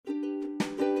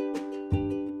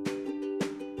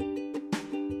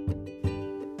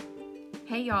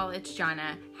Hey y'all, it's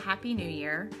Jonna. Happy New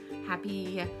Year.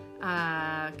 Happy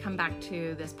come back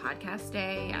to this podcast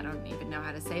day. I don't even know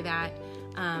how to say that.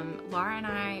 Laura and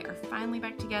I are finally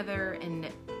back together and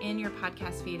in your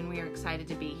podcast feed, and we are excited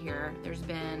to be here. There's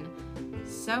been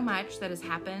so much that has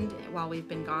happened while we've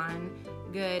been gone,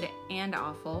 good and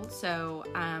awful. So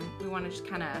we want to just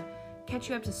kind of catch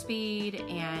you up to speed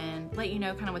and let you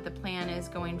know kind of what the plan is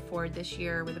going forward this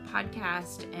year with the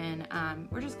podcast. And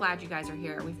we're just glad you guys are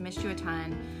here. We've missed you a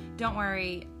ton. Don't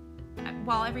worry.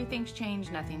 While everything's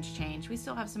changed, nothing's changed. We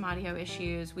still have some audio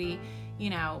issues. We,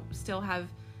 still have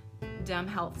dumb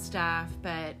health stuff,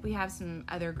 but we have some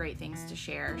other great things to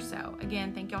share. So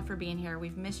again, thank y'all for being here.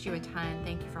 We've missed you a ton.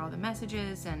 Thank you for all the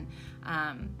messages, and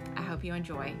I hope you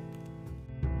enjoy.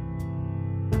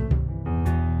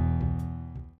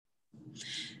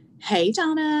 Hey,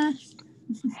 Donna.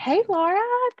 Hey, Laura.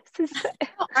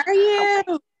 How are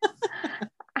you?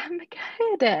 I'm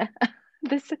good.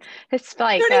 It's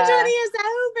like 2020 is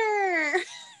over.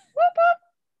 Whoop, whoop.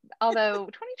 Although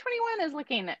 2021 is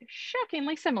looking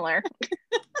shockingly similar.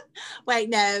 Wait,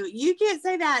 no, you can't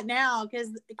say that now because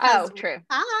true.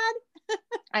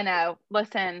 I know.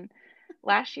 Listen,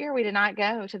 last year we did not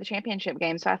go to the championship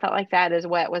game, so I felt like that is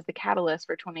what was the catalyst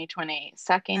for 2020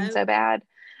 sucking so bad.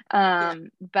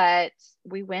 But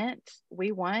we went,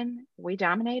 we won, we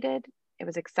dominated. It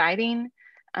was exciting.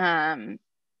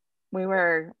 We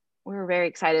were very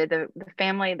excited. The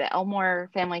family, the Elmore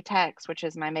family text, which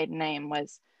is my maiden name,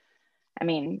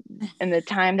 in the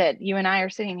time that you and I are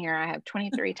sitting here, I have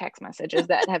 23 text messages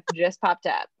that have just popped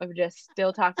up. We've just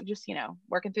still talking,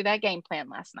 working through that game plan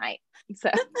last night. So,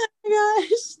 oh my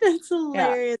gosh, that's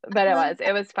hilarious. Yeah, but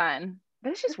it was fun.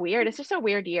 But it's just weird. It's just a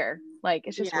weird year.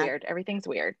 It's just weird. Everything's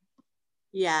weird.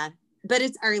 Yeah, but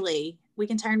it's early. We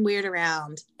can turn weird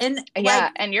around. And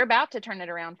and you're about to turn it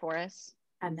around for us.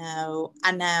 I know.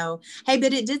 Hey,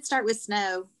 but it did start with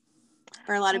snow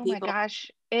for a lot of people. Oh my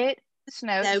gosh, it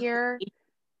snowed here,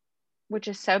 which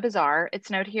is so bizarre. It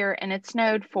snowed here, and it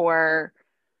snowed for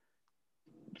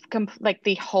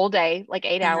the whole day,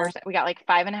 8 hours. We got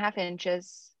 5.5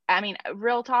 inches.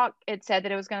 Real talk, it said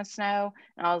that it was going to snow,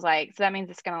 and I was like, so that means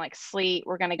it's going to sleet.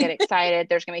 We're going to get excited.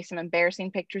 There's going to be some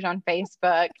embarrassing pictures on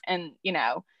Facebook, and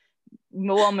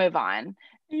we'll move on.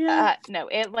 Yeah. No,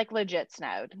 it legit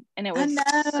snowed, and it was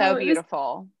so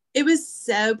beautiful. It was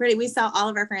so pretty. We saw all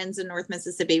of our friends in North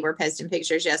Mississippi were posting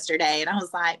pictures yesterday, and I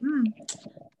was like,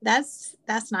 that's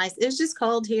nice. It was just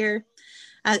cold here.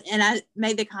 And I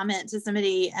made the comment to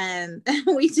somebody,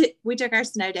 we took our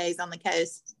snow days on the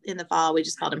coast in the fall. We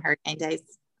just called them hurricane days.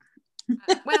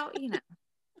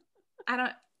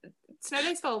 Snow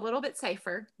days feel a little bit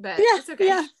safer, but it's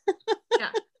okay.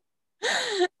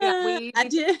 I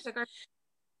did.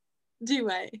 Do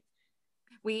what?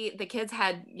 The kids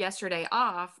had yesterday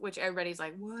off, which everybody's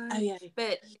like, what? Oh, yeah.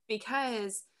 But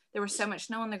because there was so much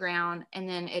snow on the ground, and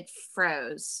then it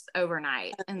froze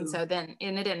overnight. Oh. And so and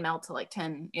it didn't melt till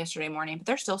 10 yesterday morning, but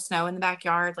there's still snow in the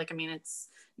backyard. It's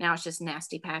just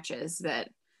nasty patches, but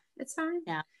it's fine.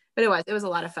 Yeah. But it was a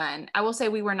lot of fun. I will say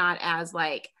we were not as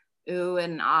ooh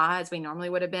and ah as we normally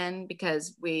would have been,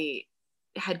 because we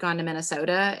had gone to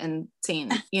Minnesota and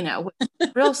seen,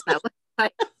 real snow.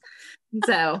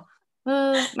 So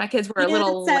my kids were a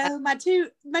little. So my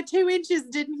 2 inches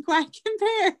didn't quite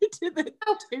compare to the.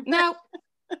 No.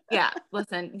 Yeah.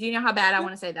 Listen. Do you know how bad I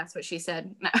want to say? That's what she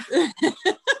said. No.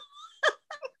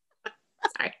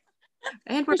 Sorry.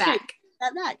 And we're back.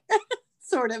 Back.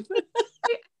 Sort of.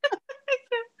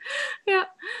 Yeah.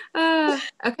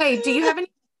 Okay. Do you have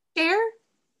anything to share?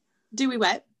 Do we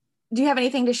what? Do you have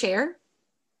anything to share?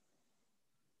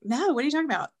 No. What are you talking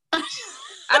about?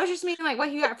 I was just meaning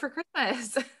what you got for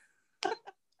Christmas.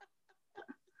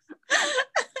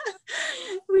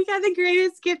 We got the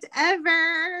greatest gift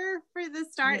ever for the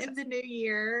start of the new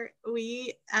year.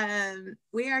 We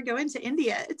are going to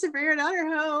India. It's a favorite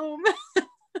honor home.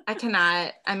 I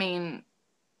cannot.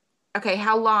 Okay,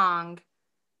 how long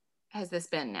has this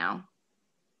been now?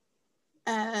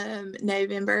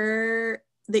 November.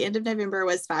 The end of November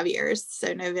was 5 years.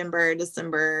 So November,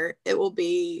 December, it will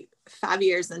be 5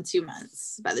 years and 2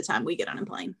 months by the time we get on a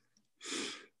plane.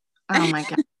 Oh my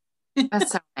God.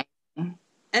 That's so amazing.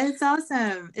 It's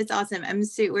awesome.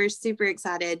 We're super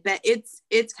excited, but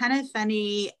it's kind of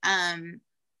funny.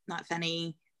 Not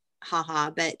funny, haha,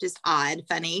 but just odd,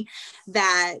 funny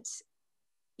that,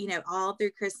 all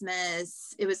through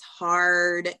Christmas, it was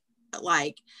hard,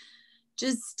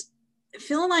 just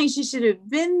feeling like she should have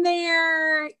been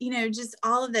there, just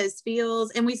all of those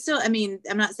feels. And we still,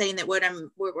 I'm not saying that what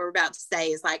we're about to say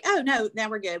is oh no, now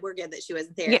we're good that she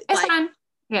wasn't there. Yeah, it's fine.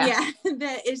 Yeah.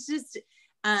 But it's just,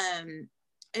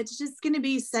 it's just going to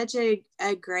be such a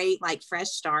great, like, fresh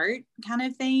start kind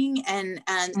of thing. And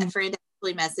a friend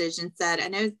actually messaged and said, I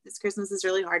know this Christmas is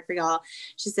really hard for y'all.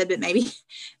 She said, but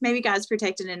maybe God's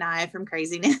protecting Anaya from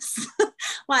craziness.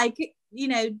 Like, you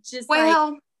know, just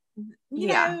well, like, you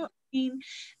know, I mean,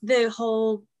 the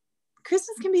whole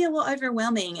Christmas can be a little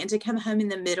overwhelming, and to come home in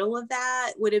the middle of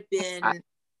that would have been,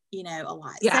 you know, a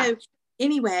lot. Yeah. So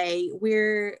anyway,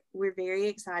 we're very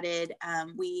excited.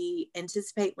 We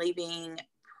anticipate leaving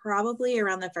probably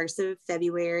around the 1st of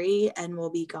February, and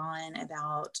we'll be gone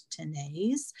about 10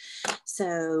 days.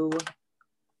 So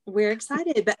we're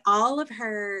excited. But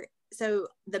so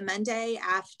the Monday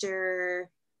after,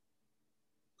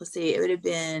 let's see, it would have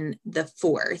been the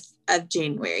 4th of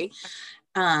January.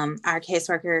 Our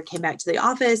caseworker came back to the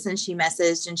office, and she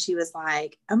messaged, and she was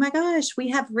like, oh my gosh, we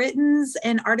have writtens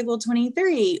in Article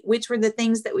 23, which were the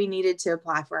things that we needed to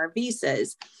apply for our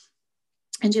visas.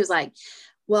 And she was like,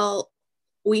 well,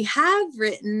 we have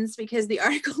writtens because the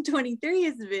Article 23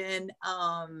 has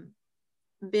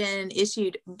been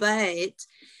issued, but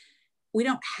we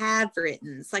don't have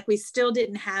writtens. Like, we still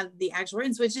didn't have the actual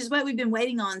writtens, which is what we've been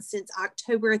waiting on since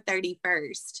October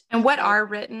 31st. And what are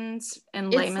writtens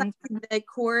in layman? Like the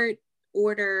court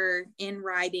order in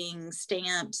writing,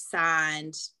 stamped,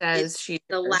 signed. Says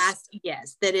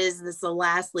that is the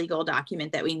last legal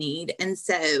document that we need. And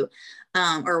so,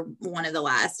 or one of the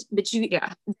last, but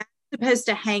that's supposed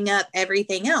to hang up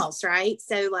everything else, right?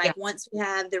 So like once we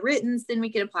have the writtens, then we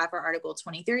can apply for Article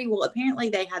 23. Well, apparently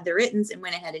they had the writtens and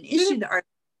went ahead and issued the Article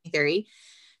 23.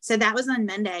 So that was on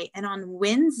Monday. And on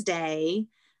Wednesday,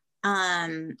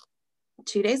 2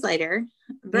 days later,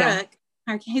 Brooke,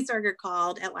 our caseworker,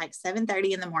 called at like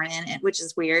 7:30 in the morning, which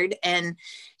is weird. And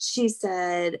she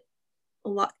said,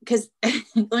 because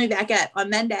let me back up. On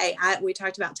Monday, we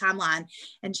talked about timeline,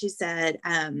 and she said,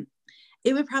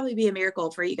 it would probably be a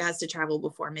miracle for you guys to travel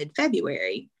before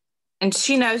mid-February. And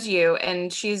she knows you,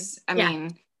 and she's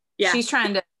trying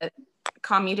to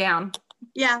calm you down.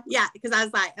 Yeah. Because I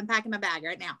was like, I'm packing my bag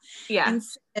right now. Yeah. And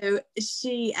so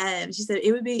she said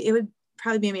it would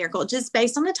probably be a miracle, just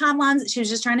based on the timelines. She was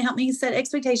just trying to help me set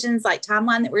expectations, like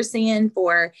timeline that we're seeing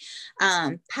for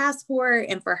passport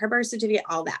and for her birth certificate,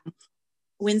 all that.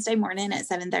 Wednesday morning at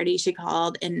 7:30, she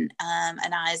called, and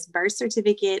Anaya's birth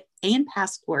certificate and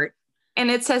passport. And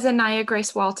it says Anaya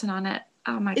Grace Walton on it.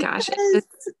 Oh my gosh.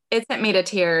 It sent me to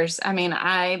tears. I mean,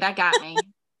 that got me.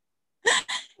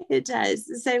 It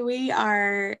does. So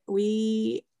we're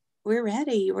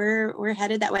ready. We're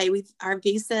headed that way. Our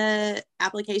visa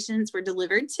applications were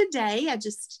delivered today. I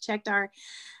just checked our,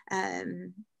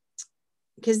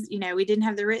 because, we didn't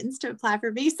have the writtens to apply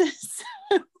for visas.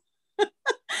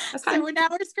 So we're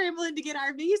scrambling to get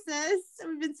our visas. So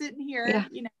we've been sitting here,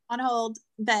 on hold,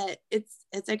 but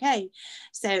it's okay.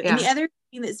 So, and the other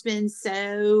thing that's been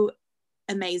so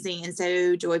amazing and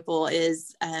so joyful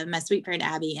is my sweet friend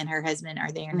Abby and her husband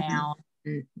are there now,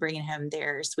 and bringing home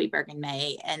their sweet Bergen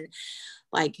May. And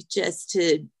like, just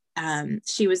to,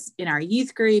 she was in our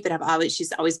youth group, and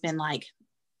she's always been like,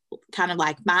 kind of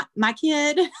like my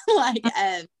kid, like,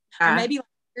 or maybe like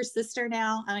your sister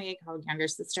now. I don't get called younger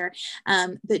sister,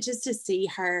 but just to see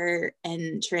her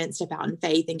and Trent step out in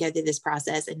faith and go through this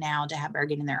process, and now to have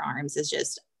Bergen in their arms is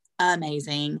just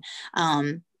amazing.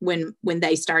 When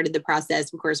they started the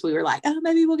process, of course, we were like, oh,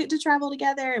 maybe we'll get to travel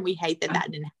together, and we hate that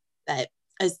didn't happen, but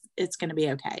it's going to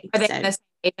be okay.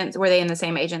 Were they in the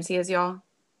same agency as y'all?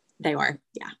 They were.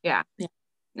 Yeah.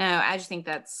 No, I just think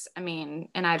that's, and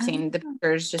I've seen the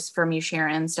pictures just from you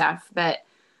sharing stuff, but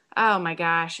oh my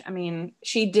gosh.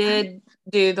 She did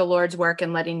do the Lord's work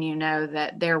in letting you know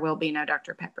that there will be no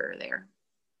Dr. Pepper there.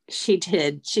 She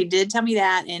did tell me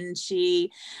that. And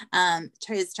she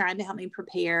is trying to help me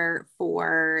prepare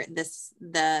for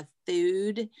the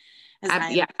food.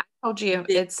 I told you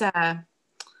it's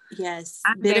yes.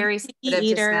 I'm very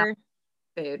sensitive to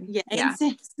food.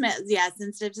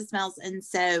 Sensitive to smells. And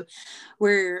so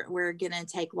we're gonna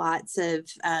take lots of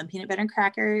peanut butter and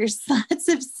crackers, lots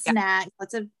of snacks,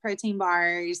 lots of protein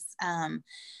bars.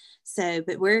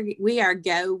 But we are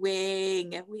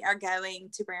going to bring our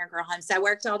girl home. So I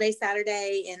worked all day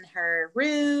Saturday in her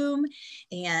room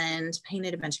and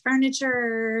painted a bunch of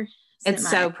furniture. It's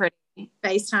so pretty.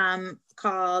 FaceTime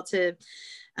call to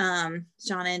Shauna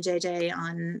and JJ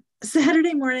on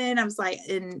Saturday morning. I was like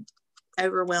in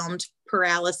overwhelmed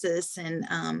paralysis,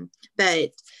 and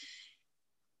but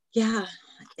yeah,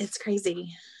 it's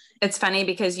crazy. It's funny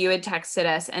because you had texted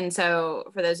us, and so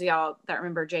for those of y'all that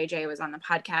remember, JJ was on the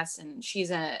podcast, and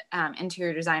she's an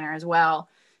interior designer as well,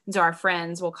 and so our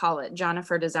friends will call it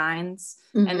Jennifer Designs,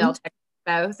 and they'll text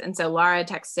both. And so Laura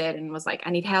texted and was like,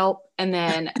 I need help, and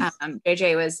then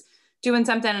JJ was doing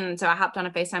something. And so I hopped on a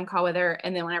FaceTime call with her.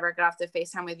 And then whenever I got off the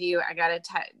FaceTime with you, I got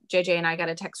JJ and I got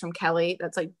a text from Kelly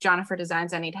that's like, Jennifer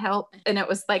Designs, I need help. And it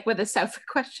was like with a sofa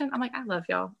question. I'm like, I love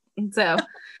y'all. And so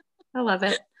I love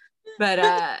it.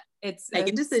 But it's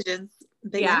making decisions.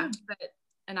 But but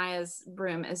Anaya's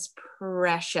room is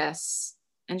precious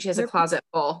and she has a closet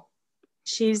full.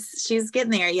 She's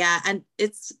getting there. Yeah. And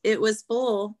it was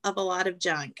full of a lot of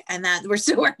junk, and that we're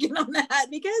still working on that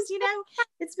because,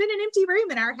 it's been an empty room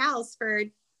in our house for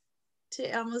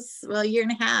almost a year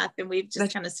and a half. And we've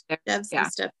just kind of shoved some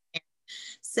stuff in there.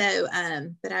 So,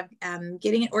 but I'm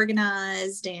getting it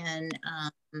organized, and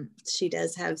she's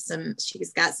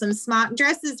got some smock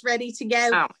dresses ready to go.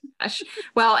 Oh, gosh.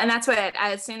 Well, and that's what,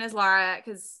 as soon as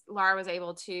because Laura was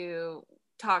able to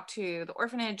talk to the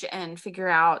orphanage and figure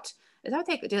out, is that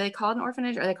what do they call it an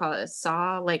orphanage, or they call it a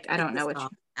SAW? Like, I don't know which.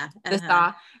 The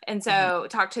SAW. And so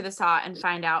talk to the SAW and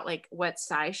find out like what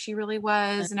size she really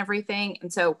was and everything.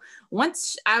 And so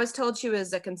once I was told she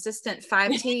was a consistent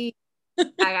 5T,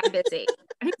 I got busy.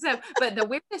 So, but the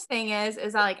weirdest thing is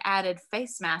I like added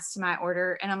face masks to my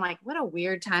order, and I'm like, what a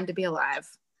weird time to be alive.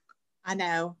 I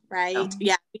know, right?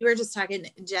 Yeah, we were just talking,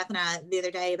 Jeff and I, the other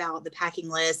day about the packing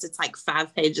list. It's like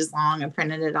 5 pages long. I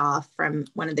printed it off from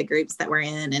one of the groups that we're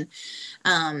in,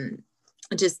 and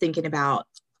just thinking about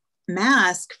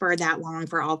masks for that long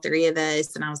for all 3 of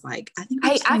us. And I was like, I think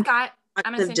I'm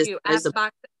gonna send you. I have a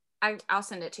box. I'll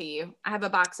send it to you. I have a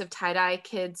box of tie-dye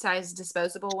kid-sized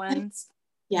disposable ones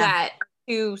that are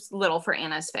too little for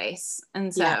Anna's face,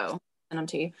 and so. Send them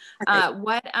to you.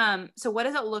 So what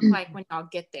does it look like when y'all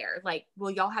get there? Like, will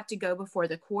y'all have to go before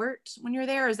the court when you're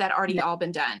there, or is that already all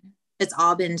been done? It's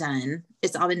all been done.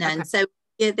 Okay. So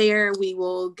get there, we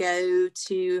will go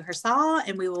to her SAW,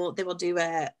 and they will do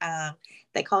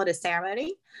they call it a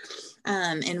ceremony.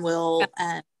 And we'll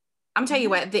I'm tell you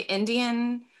what, the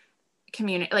Indian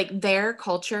community, like their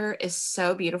culture is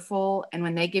so beautiful. And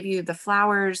when they give you the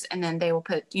flowers, and then they will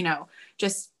put,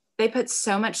 they put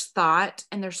so much thought,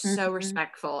 and they're so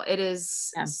respectful. It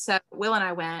is so. Will and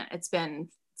I went, it's been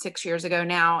 6 years ago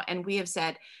now, and we have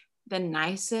said the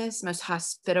nicest, most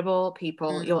hospitable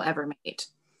people you'll ever meet.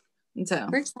 And so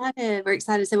we're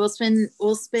excited. So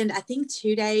we'll spend I think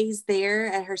 2 days there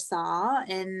at her SAW,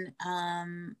 and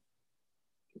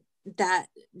that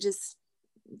just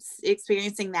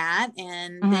experiencing that.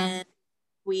 And then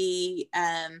we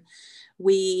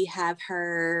have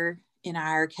her in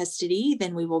our custody.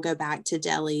 Then we will go back to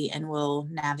Delhi, and we'll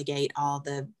navigate all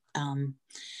the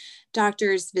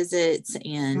doctor's visits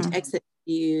and exit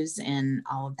views and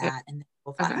all of that, and then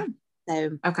we'll fly home.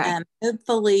 So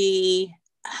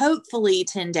hopefully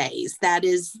 10 days.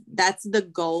 That's the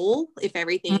goal if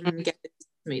everything goes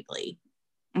smoothly.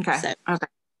 Okay,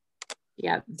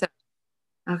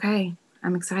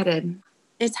 I'm excited.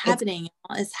 It's happening.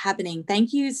 It's happening.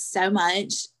 Thank you so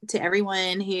much to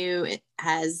everyone who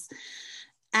has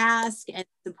asked and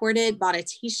supported, bought a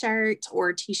t-shirt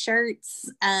or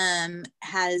t-shirts,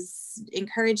 has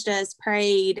encouraged us,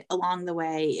 prayed along the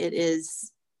way.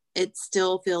 It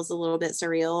still feels a little bit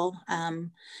surreal.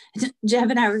 Jeff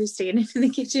and I were standing in the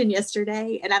kitchen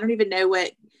yesterday, and I don't even know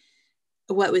what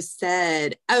was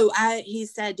said. He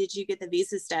said, did you get the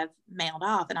visa stuff mailed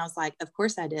off? And I was like, of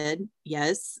course I did.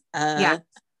 Yes. Yeah.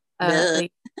 Because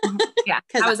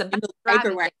I was a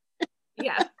paperwork.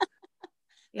 Yeah.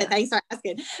 But thanks for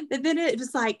asking. But then it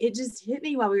just hit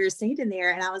me while we were standing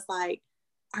there, and I was like,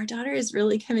 our daughter is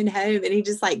really coming home. And he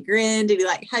just like grinned, and he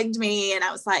like hugged me, and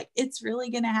I was like, it's really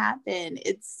gonna happen.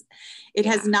 It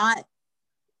has not.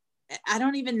 I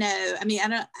don't even know. I mean,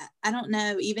 I don't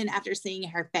know, even after seeing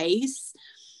her face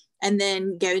and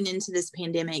then going into this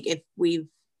pandemic, if we've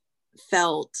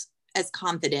felt as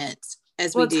confident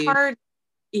as we do. It's hard.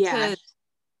 Yeah.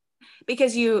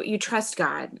 Because you trust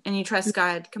God, and you trust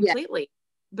God completely.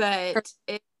 Yeah. But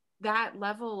that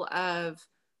level of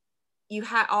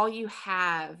all you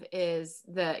have is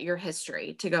your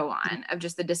history to go on of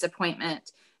just the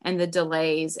disappointment and the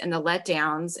delays and the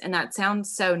letdowns. And that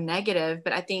sounds so negative,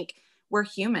 but I think we're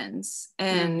humans.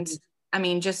 And I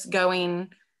mean, just to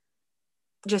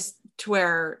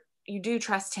where you do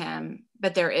trust him,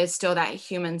 but there is still that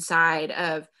human side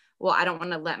of, well, I don't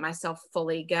want to let myself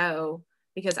fully go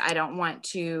because I don't want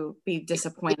to be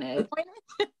disappointed.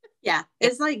 Yeah.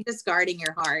 It's like discarding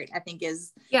your heart, I think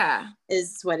is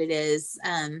what it is.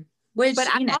 But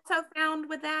I also found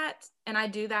with that, and I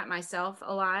do that myself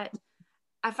a lot,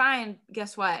 I find,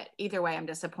 guess what? Either way, I'm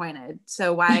disappointed.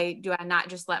 So why do I not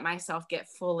just let myself get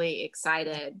fully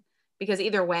excited? Because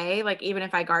either way, like, even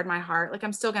if I guard my heart, like,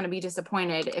 I'm still going to be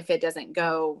disappointed if it doesn't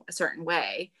go a certain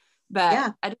way.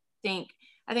 But I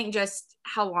I think just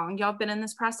how long y'all have been in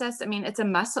this process. I mean, it's a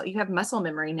muscle, you have muscle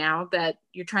memory now that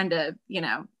you're trying to,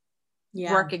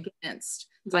 work against.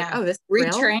 It's like, oh, this is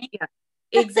real? Retrain. Yeah,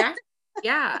 exactly.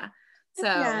 Yeah.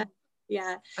 So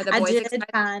yeah. Are the I boys did excited?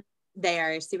 find they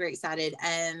are super excited.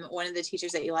 One of the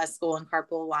teachers at Eli's school in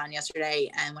carpool line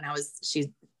yesterday, and when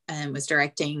she was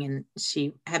directing, and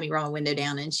she had me roll my window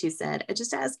down, and she said, I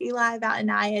just asked Eli about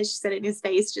Anaya. She said it, and his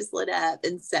face just lit up.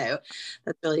 And so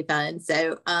that's really fun.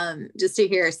 So just to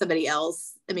hear somebody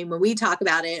else, I mean, when we talk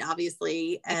about it,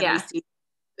 obviously we see,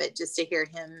 but just to hear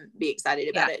him be excited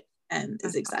about it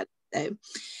is exciting. So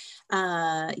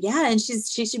and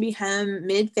she should be home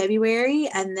mid-February,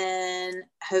 and then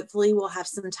hopefully we'll have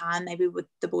some time maybe with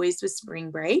the boys with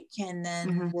spring break, and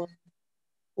then we'll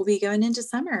be going into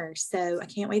summer. So I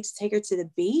can't wait to take her to the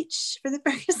beach for the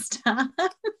first time.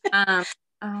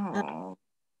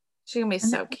 She's gonna be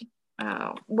so cute.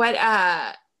 Oh, what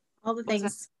all the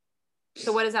things.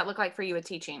 So what does that look like for you with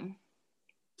teaching?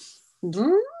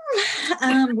 We're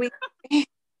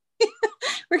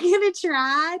going to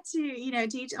try to,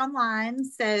 teach online.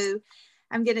 So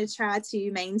I'm going to try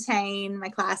to maintain my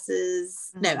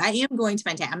classes. No, I am going to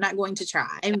maintain. I'm not going to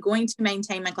try. I'm going to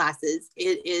maintain my classes.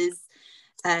 It is,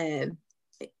 I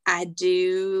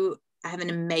have an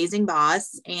amazing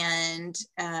boss, and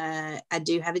I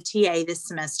do have a TA this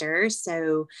semester.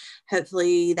 So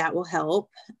hopefully that will help.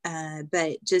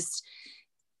 But just,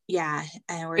 we're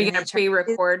going to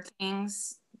pre-record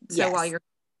things. So while you're,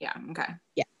 okay.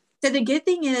 Yeah. So the good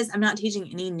thing is I'm not teaching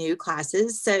any new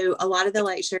classes. So a lot of the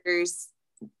lectures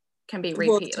can be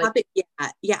repeated. I'm not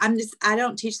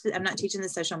teaching the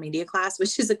social media class,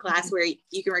 which is a class where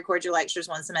you can record your lectures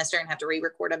one semester and have to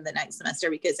re-record them the next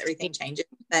semester because everything changes.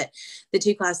 But the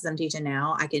 2 classes I'm teaching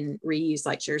now, I can reuse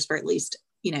lectures for at least,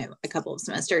 a couple of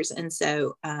semesters. And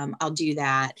so I'll do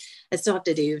that. I still have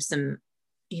to do some,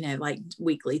 like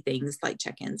weekly things like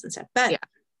check-ins and stuff. But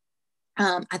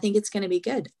I think it's going to be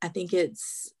good. I think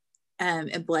it's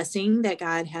a blessing that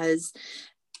God has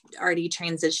already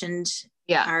transitioned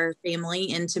our family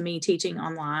into me teaching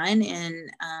online.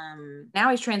 And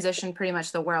now he's transitioned pretty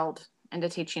much the world into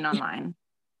teaching online.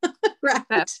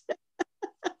 Right.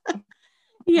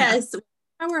 Yes.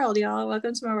 My world, y'all.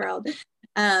 Welcome to my world.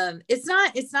 It's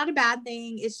not a bad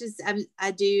thing. It's just, I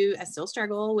still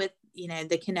struggle with,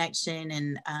 the connection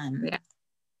and,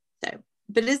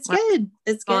 but it's good.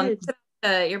 It's good.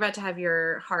 You're about to have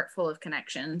your heart full of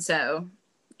connection, so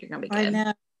you're gonna be good. I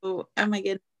know. Oh my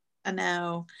goodness. I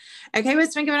know. Okay,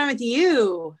 what's been going on with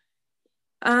you?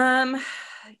 Not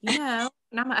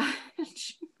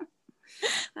much.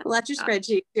 Lots of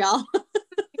spreadsheets, y'all.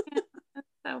 It's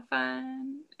so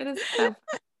fun. It is so fun.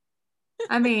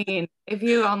 I mean, if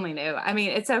you only knew. I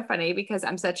mean, it's so funny because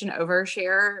I'm such an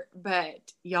oversharer, but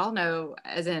y'all know,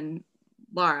 as in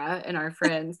Laura and our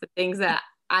friends, the things that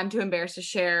I'm too embarrassed to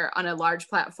share on a large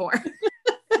platform.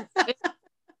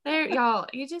 There, y'all,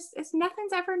 it's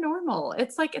nothing's ever normal.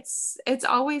 It's like, it's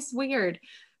always weird.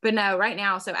 But no, right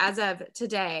now, so as of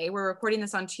today, we're recording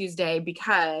this on Tuesday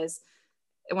because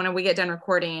when we get done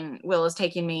recording, Will is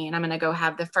taking me and I'm going to go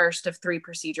have the first of 3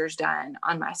 procedures done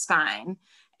on my spine.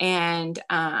 And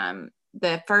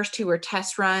the first 2 are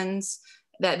test runs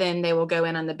that then they will go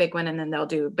in on the big one, and then they'll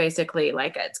do basically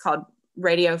it's called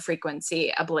radio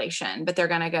frequency ablation, but they're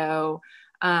going to go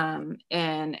and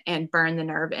burn the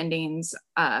nerve endings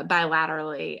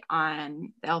bilaterally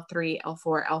on L3,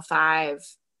 L4,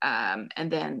 L5,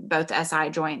 and then both SI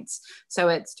joints. So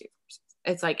it's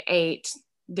like 8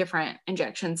 different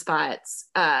injection spots.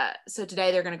 So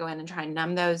today they're going to go in and try and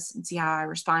numb those and see how I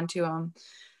respond to them.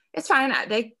 It's fine.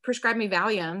 They prescribed me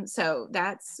Valium, so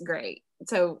that's great.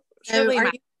 So surely are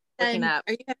you having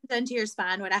done to your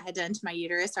spine what I had done to my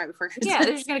uterus right before Christmas? Yeah,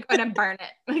 they're just gonna go ahead and burn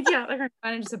it. Yeah, they're gonna go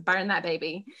ahead and just burn that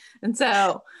baby. And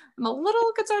so I'm a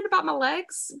little concerned about my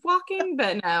legs walking,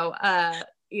 but no.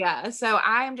 So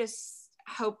I am just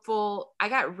hopeful. I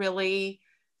got really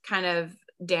kind of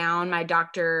down. My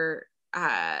doctor,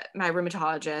 my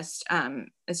rheumatologist,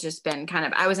 it's just been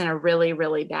I was in a really,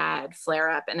 really bad flare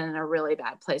up and in a really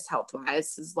bad place health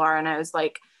wise, as Laura knows.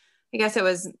 I guess it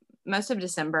was most of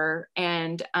December,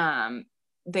 and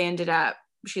they ended up,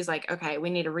 she's like, okay, we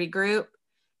need to regroup,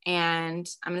 and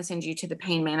I'm going to send you to the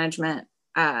pain management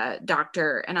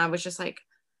doctor. And I was just like,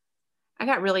 I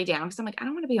got really down because I'm like, I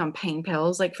don't want to be on pain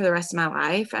pills for the rest of my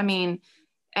life. I mean,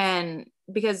 and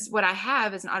because what I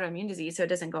have is an autoimmune disease, so it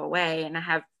doesn't go away, and I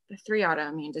have 3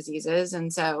 autoimmune diseases.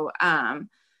 And so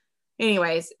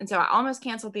anyways, and so I almost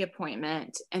canceled the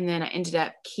appointment, and then I ended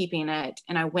up keeping it,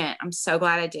 and I went. I'm so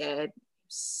glad I did.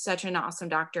 Such an awesome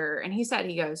doctor. And he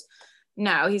goes,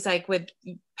 no, he's like, with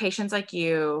patients like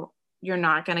you, you're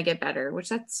not going to get better, which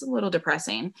that's a little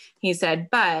depressing. He said,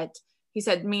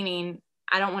 meaning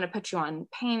I don't want to put you on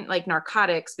pain, like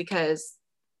narcotics, because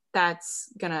that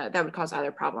would cause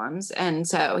other problems. And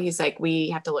so he's like, we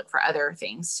have to look for other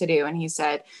things to do. And he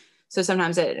said, so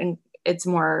sometimes it's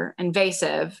more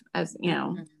invasive, as you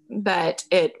know, but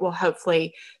it will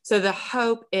hopefully, so the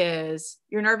hope is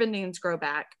your nerve endings grow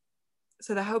back.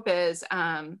 So the hope is,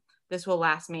 this will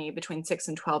last me between 6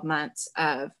 and 12 months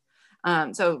of,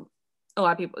 so a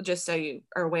lot of people, just so you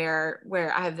are aware,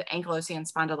 where I have the ankylosing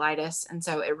spondylitis. And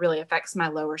so it really affects my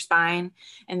lower spine,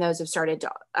 and those have started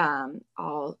to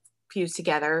all fuse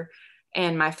together,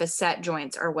 and my facet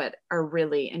joints are what are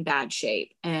really in bad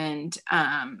shape. And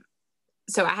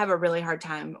so I have a really hard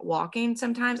time walking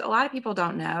sometimes. A lot of people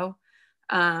don't know,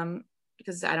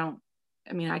 because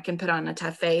I can put on a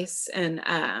tough face,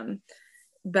 and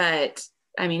but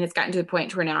I mean, it's gotten to the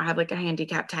point where now I have like a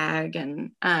handicap tag,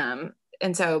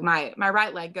 and so my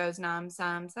right leg goes numb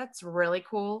some, so that's really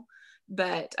cool.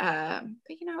 But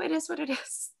you know, it is what it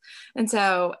is. And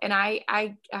so, and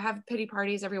I have pity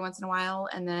parties every once in a while,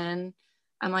 and then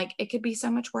I'm like, it could be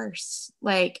so much worse.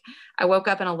 Like, I woke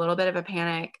up in a little bit of a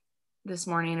panic this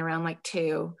morning around like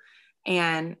 2,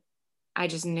 and I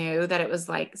just knew that it was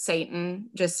like Satan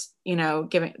just, you know,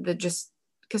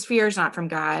 because fear is not from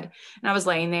God. And I was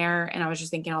laying there, and I was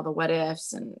just thinking all the what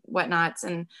ifs and whatnots.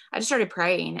 And I just started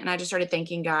praying, and I just started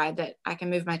thanking God that I can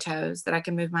move my toes, that I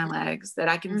can move my legs, that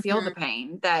I can feel the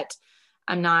pain, that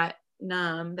I'm not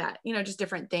numb, that, you know, just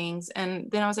different things.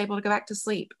 And then I was able to go back to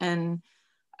sleep. And,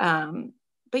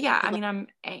 but yeah, I mean, I'm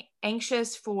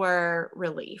anxious for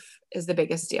relief is the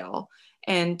biggest deal,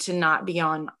 and to not be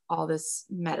on all this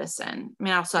medicine. I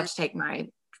mean, I also have to take my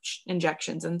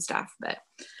injections and stuff, but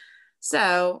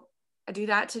so I do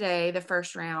that today, the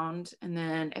first round. And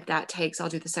then if that takes, I'll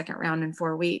do the second round in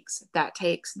 4 weeks. If that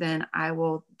takes, then I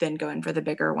will then go in for the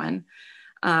bigger one.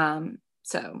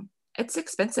 So it's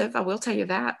expensive. I will tell you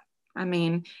that. I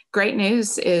mean, great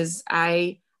news is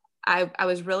I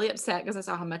was really upset because I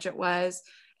saw how much it was.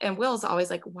 And Will's always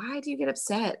like, why do you get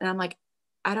upset? And I'm like,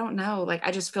 I don't know. Like,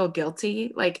 I just feel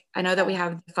guilty. Like, I know that we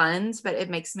have funds, but it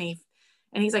makes me,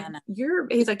 and he's like, you're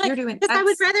doing, because I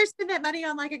would rather spend that money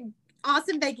on like an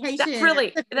awesome vacation.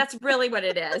 That's really what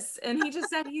it is. And he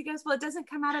just said, he goes, well, it doesn't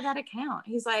come out of that account.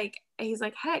 He's like,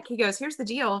 heck, he goes, here's the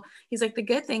deal. He's like, the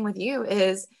good thing with you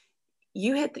is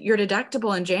you hit your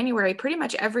deductible in January pretty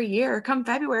much every year. Come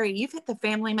February, you've hit the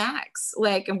family max,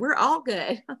 like, and we're all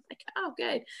good. I'm like, oh,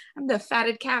 good. I'm the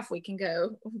fatted calf we can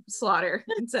go slaughter.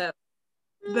 And so,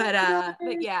 but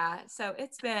yeah, so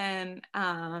it's been,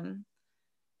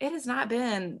 it has not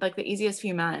been like the easiest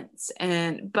few months,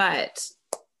 but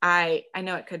I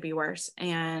know it could be worse.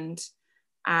 And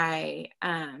I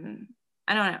don't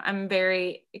know, I'm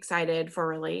very excited for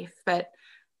relief. But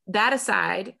that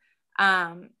aside,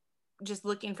 just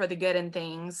looking for the good in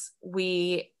things,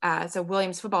 so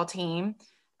Williams football team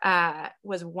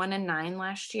was 1-9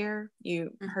 last year.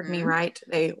 You heard me right.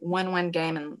 They won 1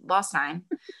 game and lost 9.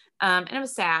 And it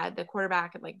was sad. The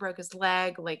quarterback had like broke his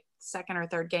leg, like second or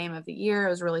third game of the year. It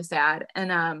was really sad.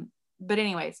 And, but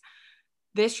anyways,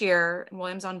 this year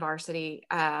Williams on varsity.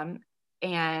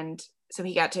 And so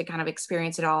he got to kind of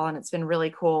experience it all, and it's been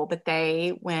really cool. But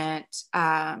they went,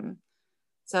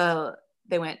 so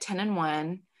they went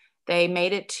 10-1. They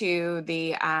made it to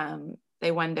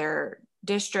they won their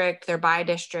district, their by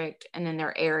district, and then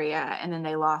their area. And then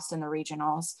they lost in the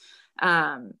regionals.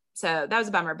 So that was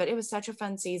a bummer, but it was such a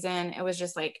fun season. It was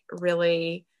just like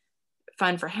really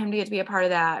fun for him to get to be a part of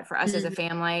that, for us as a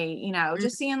family, you know,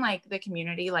 just seeing like the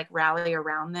community like rally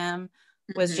around them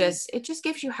was it just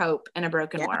gives you hope in a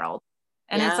broken world.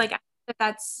 And it's like,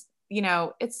 that's, you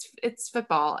know, it's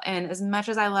football. And as much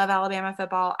as I love Alabama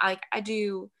football, I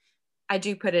do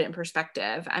put it in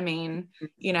perspective. I mean,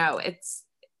 you know, it's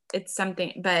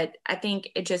something, but I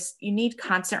think you need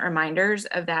constant reminders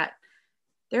of that.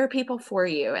 There are people for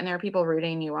you, and there are people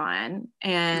rooting you on.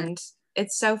 And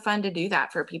it's so fun to do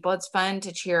that for people. It's fun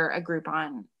to cheer a group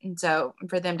on. And so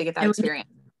for them to get that experience.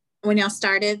 When y'all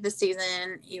started the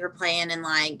season, you were playing in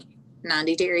like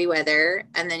 90-degree weather,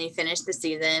 and then you finished the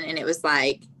season and it was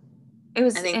like, it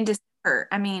was in December.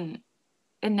 I mean,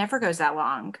 it never goes that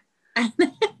long. And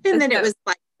then it was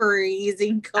like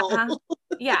freezing cold.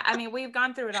 Yeah, I mean, we've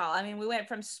gone through it all. I mean, we went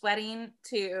from sweating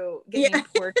to getting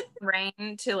poured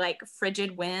rain to like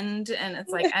frigid wind, and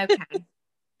it's like, okay.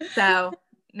 So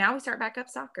now we start back up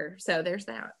soccer. So there's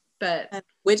that. But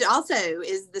which also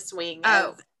is the swing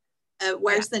of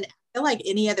worse than I feel like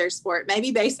any other sport.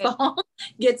 Maybe baseball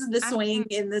gets the swing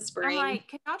in the spring. I'm like,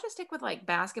 can y'all just stick with like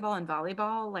basketball and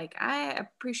volleyball? Like, I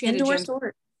appreciate indoor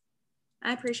sport.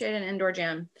 I appreciate an indoor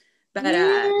gym. But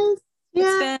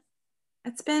yes.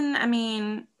 it's been, I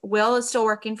mean, Will is still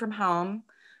working from home.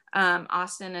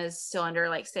 Austin is still under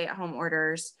like stay-at-home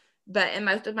orders, and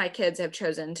most of my kids have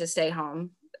chosen to stay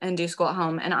home and do school at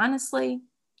home. And honestly,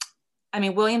 I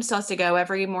mean, William still has to go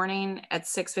every morning at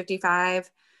 6:55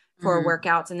 for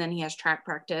workouts, and then he has track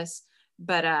practice.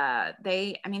 But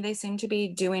they seem to be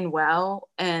doing well.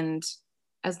 And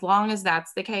as long as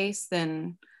that's the case,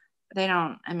 then they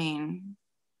don't, I mean,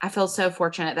 I feel so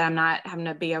fortunate that I'm not having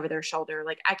to be over their shoulder.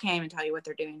 Like, I can't even tell you what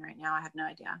they're doing right now. I have no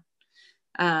idea.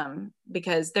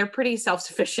 Because they're pretty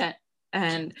self-sufficient.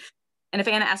 And if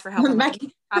Anna asks for help, my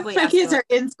kids are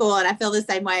in school, and I feel the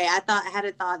same way. I had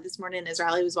a thought this morning as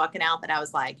Riley was walking out, that I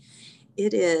was like,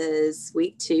 it is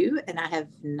week 2 and I have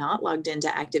not logged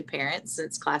into Active Parent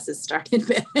since classes started.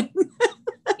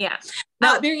 Yeah.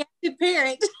 Not very active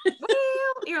parent. Well,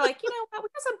 you're like, you know what, we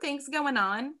got some things going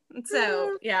on.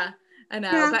 So yeah, I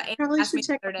know. Yeah, but Anna asked me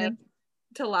the other day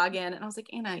to log in, and I was like,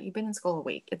 Anna, you've been in school a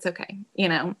week. It's okay. You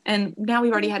know, and now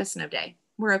we've already had a snow day.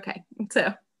 We're okay.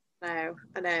 So I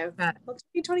know. Well,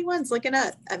 2021's looking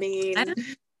up. I mean,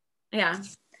 yeah.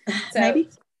 So,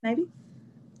 maybe.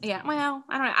 Yeah. Well,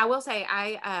 I don't know. I will say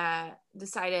I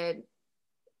decided,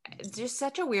 just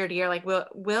such a weird year. Like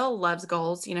Will loves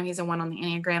goals. You know, he's a 1 on the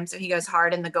Enneagram, so he goes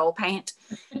hard in the goal paint.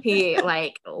 He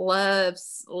like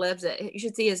loves it. You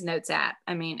should see his notes app.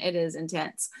 I mean, it is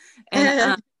intense.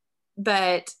 And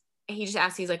but he just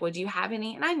asked, he's like, well, do you have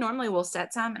any? And I normally will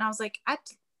set some. And I was like,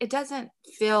 it doesn't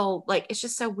feel like, it's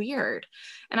just so weird.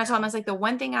 And I told him, I was like, the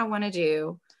one thing I want to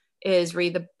do is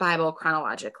read the Bible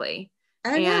chronologically.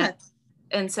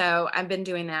 And so I've been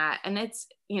doing that. And it's,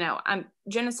 you know,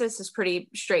 Genesis is pretty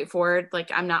straightforward.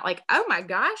 Like, I'm not like, oh my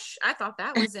gosh, I thought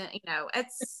that wasn't, you know,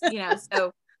 it's, you know,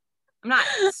 so I'm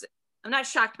not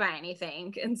shocked by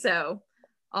anything. And so,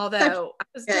 although I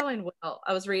was telling Will,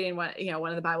 I was reading one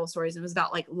of the Bible stories, and it was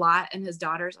about like Lot and his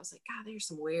daughters. I was like, God, there's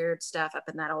some weird stuff up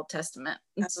in that Old Testament.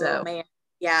 So, man.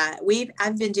 Yeah,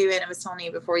 I've been doing, I was telling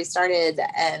you before we started,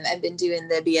 I've been doing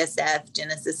the BSF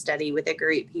Genesis study with a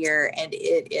group here, and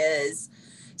it is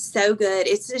so good.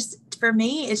 It's just, for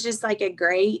me, it's just like a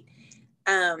great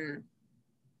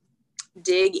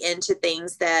dig into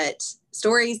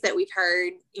stories that we've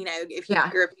heard, you know, if you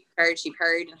grew up in church, you've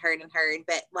heard,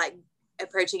 but like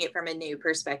approaching it from a new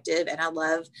perspective. And I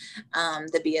love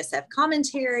the BSF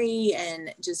commentary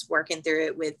and just working through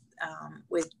it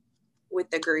with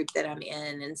the group that I'm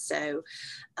in. And so,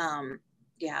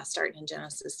 starting in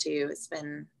Genesis too, it's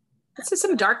just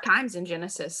some dark times in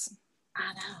Genesis.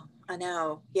 I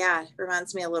know. Yeah. It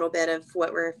reminds me a little bit of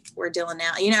what we're dealing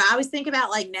now. You know, I always think about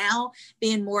like now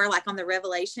being more like on the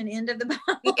Revelation end of the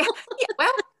Bible.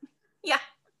 Well, yeah.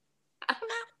 I don't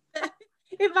know.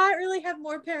 It might really have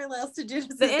more parallels to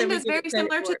Genesis. The end is very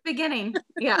similar to the beginning.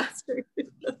 Yeah. That's true.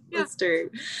 That's true.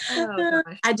 Oh,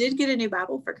 gosh. I did get a new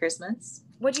Bible for Christmas.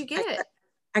 What'd you get?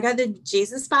 I got the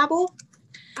Jesus Bible.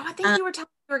 Oh, I think you were telling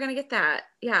me you were going to get that.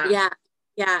 Yeah.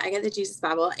 Yeah. I got the Jesus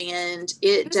Bible, and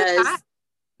it does.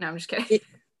 No, I'm just kidding.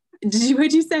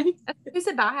 What'd you say? Who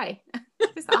said bye?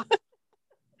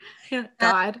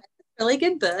 God. Really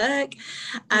good book.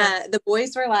 The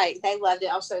boys were like, they loved it.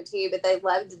 I'll show it to you, but they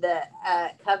loved the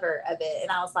cover of it.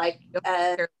 And I was like,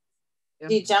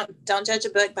 dude, don't judge a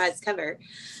book by its cover.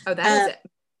 Oh, that is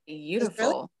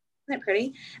beautiful. Isn't it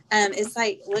pretty? It's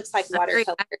like, looks like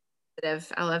watercolor.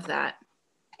 I love that.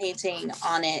 Painting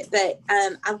on it. But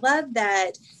I love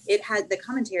that it had the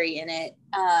commentary in it,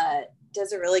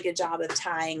 does a really good job of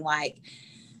tying like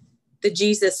the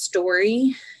Jesus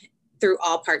story through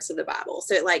all parts of the Bible.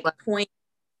 So it like points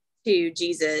to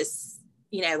Jesus,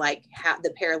 you know, like how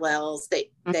the parallels that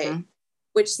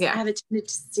which I have a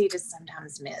tendency to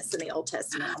sometimes miss in the Old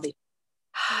Testament.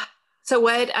 So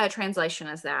what translation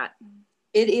is that?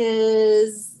 It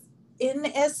is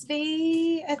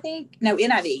NSV, I think. No,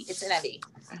 NIV. It's NIV.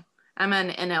 Okay. I'm an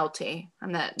NLT.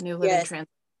 I'm that New Living Translation.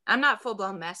 I'm not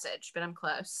full-blown Message, but I'm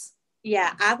close.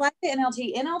 Yeah, I like the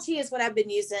NLT. NLT is what I've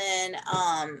been using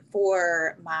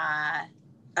for my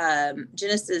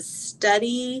Genesis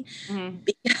study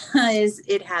because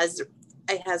it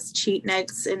has cheat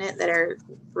notes in it that are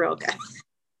real good.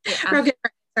 Real good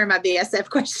for my BSF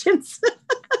questions.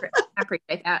 I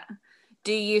appreciate that.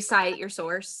 Do you cite your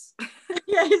source?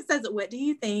 Yeah, it says, what do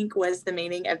you think was the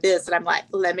meaning of this? And I'm like,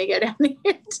 let me go down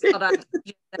here. Hold on just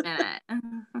a minute.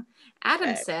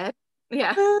 Adam said.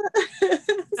 Yeah.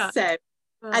 So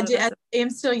I am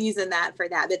still using that for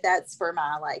that, but that's for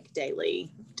my like daily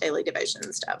devotion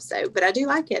and stuff. So, but I do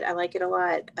like it. I like it a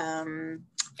lot. And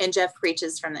Jeff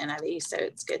preaches from the NIV, so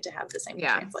it's good to have the same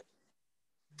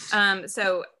translation.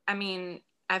 So, I mean,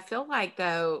 I feel like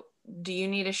though, do you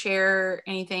need to share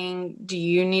anything? Do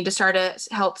you need to start a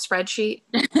health spreadsheet?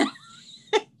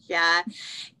 Yeah.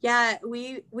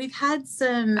 We've had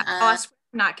some. I swear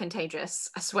I'm not contagious.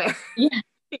 I swear. Yeah.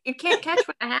 You can't catch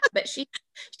what I have, but she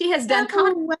has done.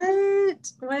 What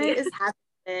is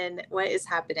happening? What is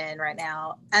happening right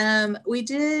now? We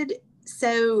did.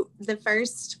 So the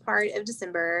first part of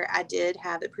December, I did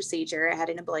have a procedure. I had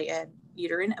a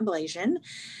uterine ablation,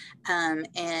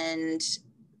 and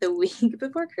the week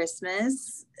before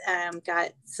Christmas,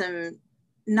 got some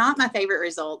not my favorite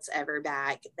results ever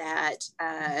back. That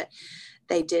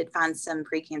they did find some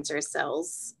precancerous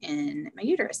cells in my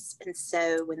uterus, and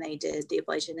so when they did the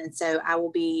ablation, and so I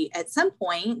will be at some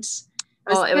point.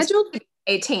 It was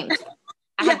 18th.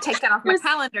 I had to take that off my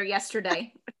calendar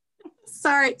yesterday.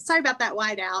 Sorry about that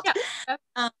whiteout.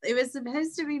 Yeah. It was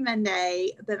supposed to be Monday,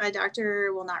 but my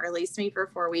doctor will not release me for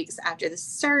 4 weeks after the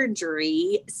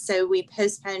surgery. So we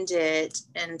postponed it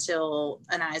until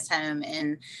Anaya's home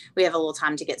and we have a little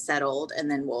time to get settled, and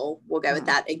then we'll go with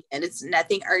that again. It's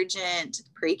nothing urgent,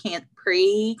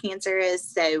 pre-cancerous,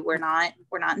 so we're not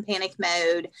in panic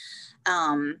mode.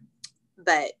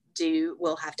 But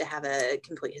we'll have to have a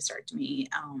complete hysterectomy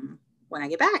when I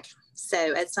get back.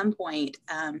 So at some point,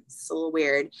 it's a little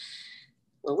weird.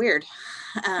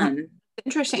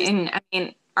 Interesting. And I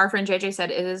mean, our friend JJ said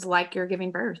it is like you're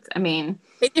giving birth. I mean,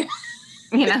 you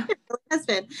know, it has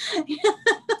been.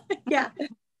 Yeah,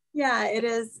 it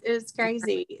is. It was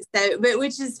crazy. So, but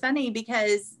which is funny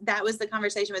because that was the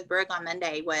conversation with Brooke on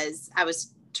Monday. I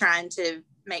was trying to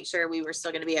make sure we were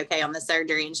still going to be okay on the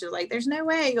surgery, and she was like, "There's no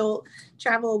way you'll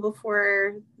travel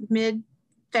before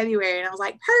mid-February," and I was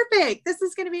like, "Perfect! This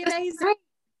is going to be amazing."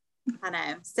 I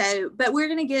know. So, but we're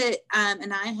going to get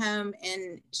Anaya home,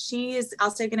 and she is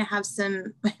also going to have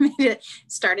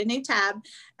start a new tab.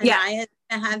 Anaya is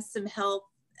going to have some health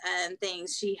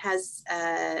things. She has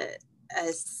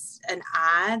an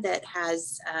eye that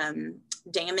has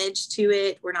damage to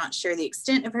it. We're not sure the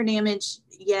extent of her damage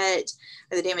yet,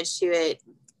 or the damage to it,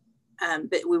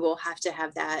 but we will have to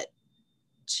have that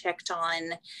checked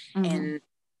on, and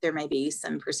there may be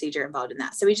some procedure involved in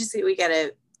that. So we got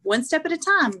to one step at a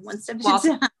time.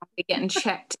 Getting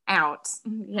checked out.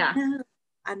 Yeah,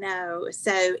 I know.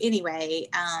 So anyway,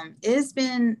 it's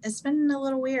been a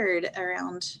little weird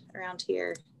around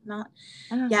here.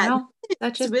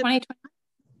 That's just 2020.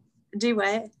 Do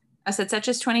what? I said such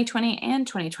as 2020 and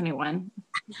 2021.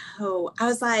 No, I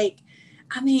was like,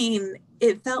 I mean,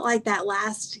 it felt like that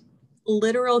last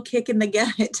literal kick in the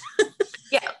gut.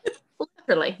 Yeah,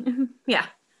 literally. Yeah.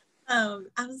 I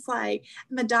was like,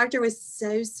 my doctor was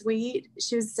so sweet.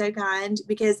 She was so kind,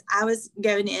 because I was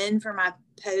going in for my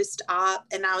post-op,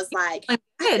 and I was like, I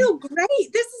feel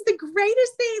great. This is the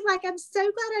greatest thing. Like, I'm so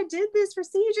glad I did this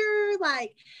procedure.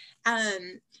 Like,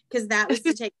 because that was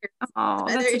to take care of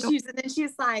other issues. And then she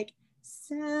was like,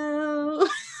 so I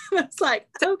was like,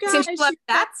 oh gosh, since you love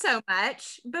that so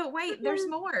much, but wait, there's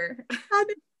more.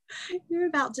 You're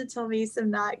about to tell me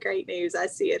some not great news. I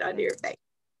see it on your face.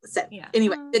 So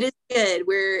anyway, it is good.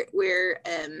 We're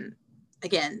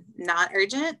again, not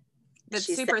urgent, but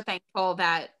super thankful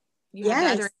that you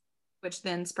had the other, which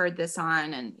then spurred this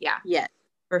on. And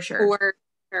for sure.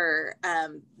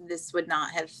 This would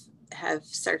not have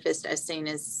surfaced as soon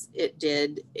as it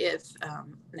did if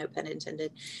no pun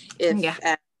intended,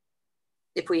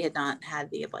 if we had not had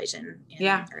the ablation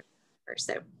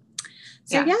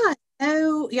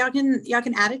So y'all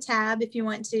can add a tab if you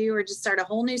want to, or just start a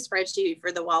whole new spreadsheet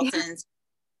for the Waltons.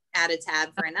 Add a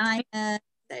tab for Anaya.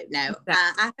 So no,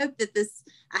 I hope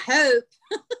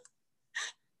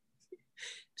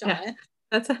John.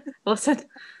 Listen,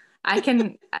 I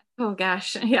can. Oh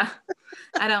gosh, yeah.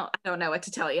 I don't know what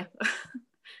to tell you.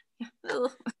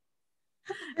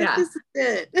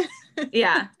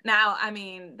 Yeah. Now, I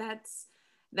mean,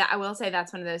 I will say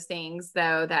that's one of those things,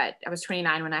 though, that I was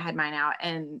 29 when I had mine out,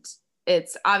 and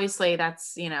it's obviously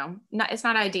it's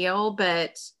not ideal,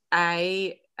 but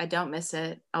I don't miss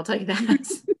it. I'll tell you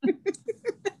that.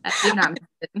 I do not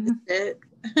miss it.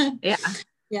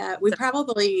 Yeah. We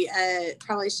probably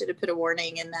should have put a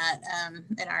warning in that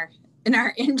in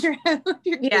our intro.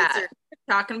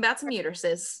 Talking about some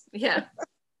uteruses. Yeah.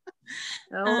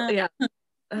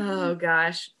 Oh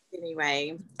gosh.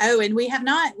 Anyway, and we have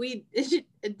not.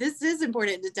 This is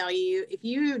important to tell you. If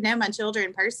you know my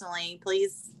children personally,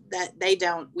 please, that they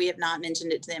don't. We have not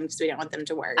mentioned it to them because we don't want them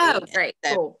to worry. Oh, great,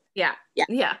 cool. Yeah.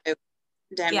 So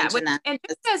don't mention that. And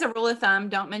just as a rule of thumb,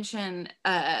 don't mention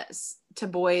to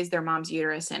boys their mom's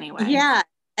uterus anyway. Yeah.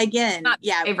 Again,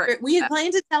 we had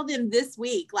planned to tell them this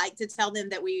week, like to tell them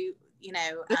that we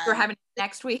we're having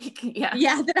next week. Yeah.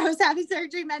 Yeah. That I was having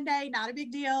surgery Monday. Not a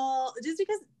big deal. Just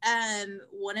because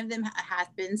one of them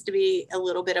happens to be a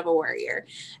little bit of a worrier.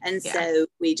 And so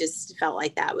we just felt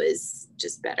like that was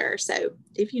just better. So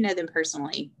if you know them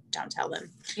personally, don't tell them.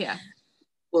 Yeah.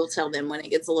 We'll tell them when it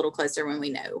gets a little closer, when we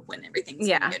know when everything's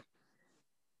good.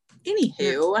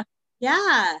 Anywho,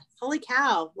 yeah. Holy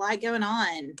cow. A lot going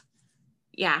on.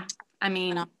 Yeah. I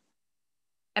mean,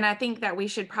 and I think that we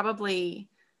should probably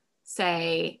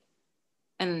say,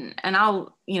 and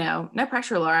I'll, no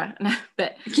pressure, Laura,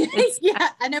 but yeah,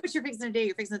 I know what you're fixing to do.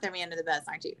 You're fixing to throw me under the bus,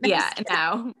 aren't you? Yeah,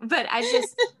 no, but I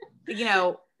just,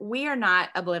 we are not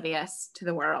oblivious to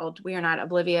the world. We are not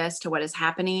oblivious to what is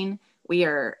happening. We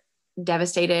are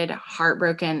devastated,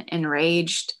 heartbroken,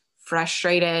 enraged,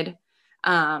 frustrated,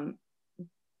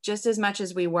 just as much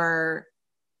as we were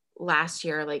last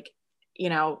year.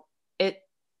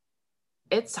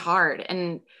 It's hard.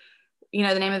 And,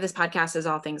 the name of this podcast is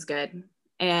All Things Good.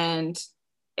 And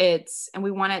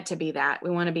we want it to be that. We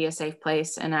want to be a safe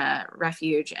place and a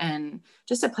refuge and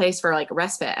just a place for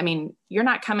respite. I mean, you're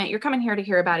coming here to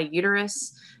hear about a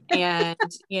uterus and,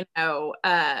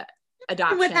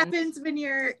 adoption. What happens when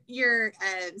your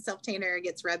self-tanner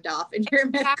gets rubbed off in your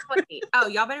medical? Exactly. Oh,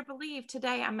 y'all better believe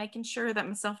today I'm making sure that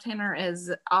my self-tanner is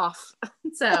off.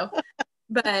 So,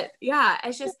 but yeah,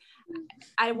 it's just,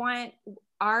 I want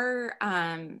our,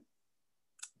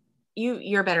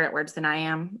 you're better at words than I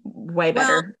am. Way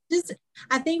better. Well,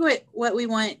 I think what we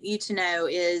want you to know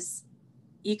is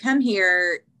you come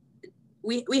here.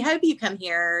 We hope you come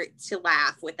here to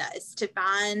laugh with us, to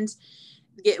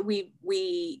we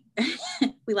we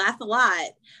laugh a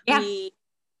lot. Yeah. We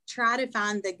try to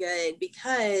find the good,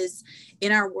 because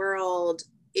in our world,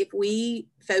 if we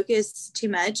focus too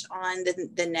much on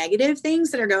the negative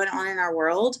things that are going on in our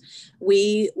world,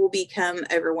 we will become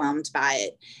overwhelmed by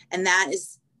it. And that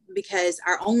is because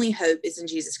our only hope is in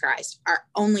Jesus Christ, our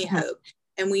only hope.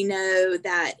 And we know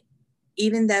that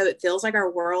even though it feels like our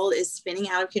world is spinning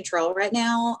out of control right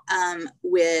now,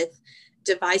 with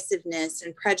divisiveness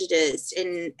and prejudice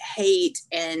and hate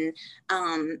and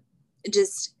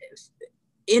just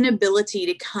inability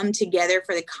to come together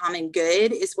for the common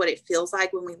good is what it feels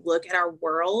like when we look at our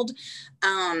world.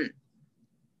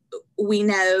 We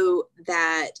know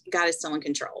that God is still in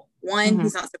control.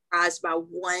 He's not surprised by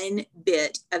one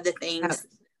bit of the things.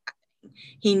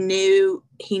 He knew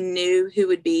who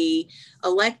would be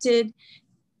elected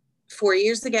 4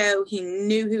 years ago. He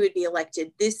knew who would be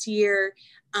elected this year.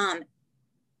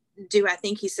 Do I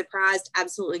think he's surprised?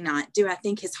 Absolutely not. Do I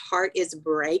think his heart is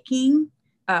breaking?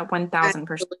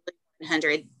 1,000%.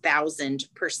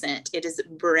 100,000%. It is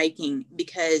breaking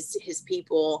because his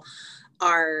people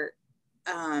are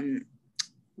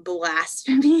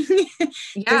blaspheming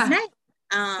his name.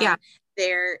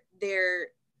 They're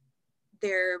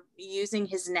using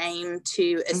his name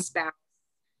to espouse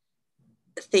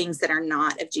things that are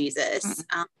not of Jesus.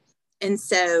 And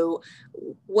so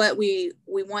what we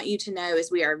want you to know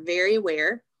is we are very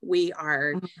aware. We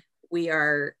are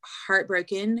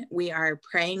heartbroken. We are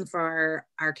praying for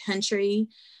our country.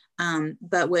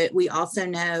 But what we also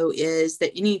know is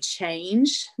that any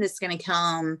change that's going to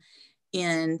come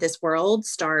in this world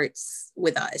starts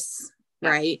with us,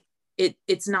 right?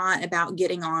 It's not about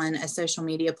getting on a social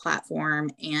media platform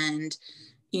and,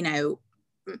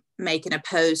 making a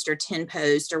post or 10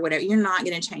 posts or whatever. You're not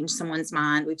going to change someone's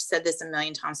mind. We've said this a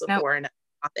million times before in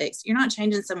topics. You're not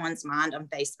changing someone's mind on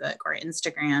Facebook or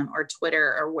Instagram or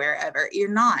Twitter or wherever. You're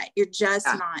just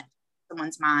not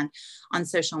someone's mind on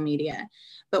social media.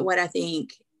 But what I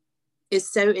think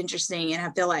is so interesting, and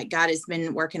I feel like God has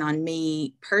been working on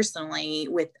me personally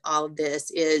with all of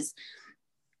this, is,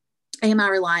 am I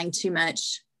relying too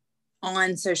much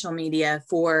on social media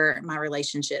for my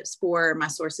relationships, for my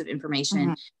source of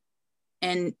information?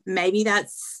 And maybe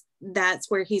that's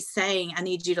where he's saying, I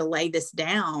need you to lay this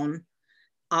down,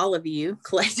 all of you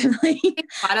collectively.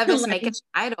 A lot of us make it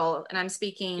idol, and I'm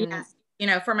speaking,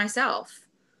 for myself.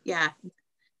 Yeah.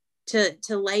 To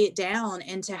lay it down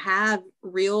and to have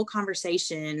real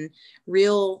conversation,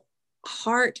 real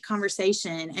heart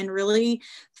conversation, and really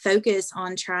focus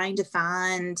on trying to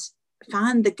find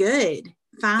the good,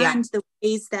 the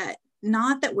ways that,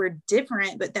 not that we're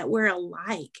different, but that we're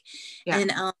alike.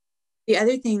 And the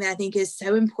other thing that I think is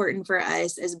so important for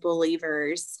us as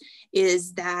believers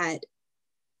is that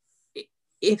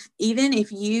if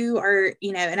you are,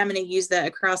 and I'm going to use the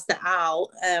across the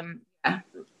aisle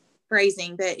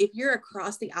phrasing, but if you're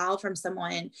across the aisle from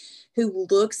someone who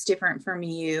looks different from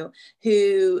you,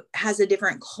 who has a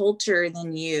different culture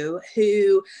than you,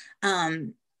 who,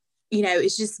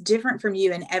 is just different from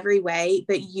you in every way,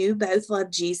 but you both love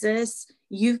Jesus,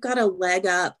 you've got a leg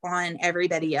up on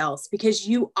everybody else because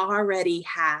you already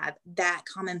have that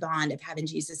common bond of having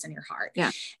Jesus in your heart.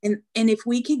 Yeah. And if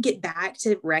we could get back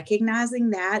to recognizing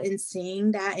that and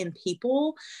seeing that in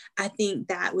people, I think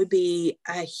that would be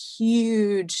a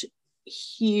huge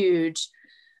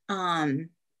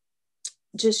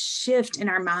just shift in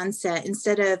our mindset,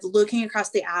 instead of looking across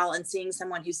the aisle and seeing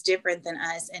someone who's different than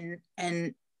us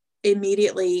and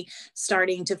immediately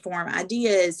starting to form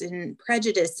ideas and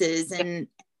prejudices and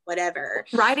whatever.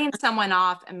 Writing someone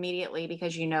off immediately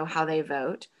because you know how they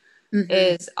vote Mm-hmm.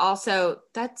 is also,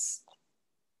 that's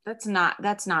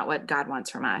not what God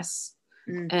wants from us.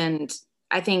 Mm-hmm. And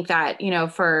I think that, you know,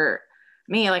 for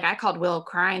me, like I called Will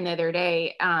crying the other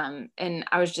day. And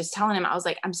I was just telling him, I was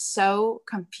like, I'm so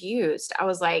confused. I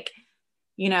was like,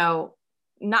 you know,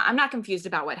 I'm not confused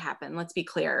about what happened. Let's be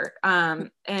clear. And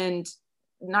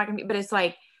not gonna be, but it's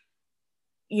like,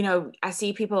 you know, I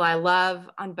see people I love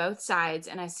on both sides,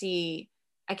 and I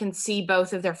can see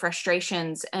both of their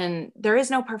frustrations, and there is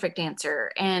no perfect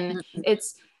answer. And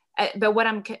it's, but what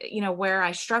I'm, you know, where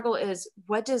I struggle is,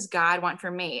 what does God want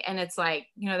from me? And it's like,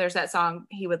 you know, there's that song,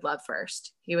 He would love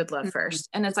first.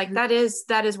 And it's like, that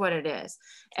is what it is.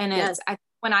 And it's,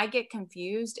 when I get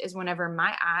confused is whenever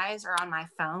my eyes are on my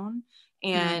phone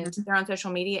and they're on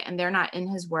social media and they're not in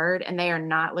His word and they are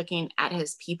not looking at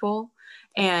His people.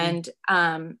 And,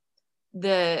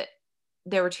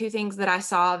 there were two things that I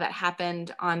saw that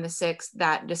happened on the 6th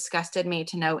that disgusted me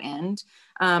to no end.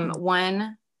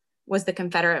 One was the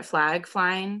Confederate flag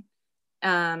flying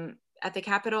at the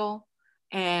Capitol,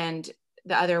 and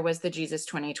the other was the Jesus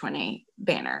 2020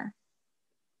 banner.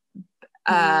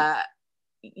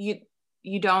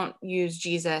 You don't use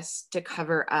Jesus to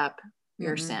cover up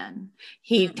your sin.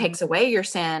 He takes away your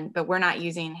sin, but we're not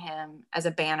using Him as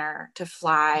a banner to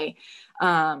fly.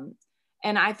 And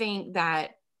I think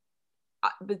that,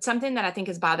 but something that I think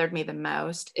has bothered me the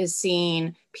most is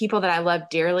seeing people that I love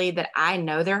dearly, that I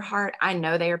know their heart, I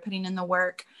know they are putting in the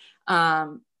work.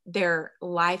 Their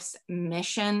life's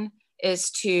mission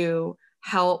is to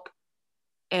help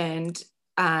and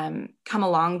come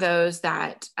along those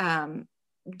that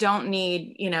don't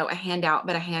need, you know, a handout,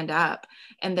 but a hand up.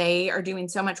 And they are doing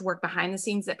so much work behind the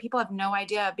scenes that people have no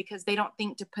idea, because they don't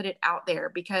think to put it out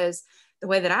there. Because the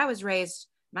way that I was raised,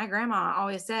 my grandma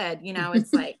always said, you know,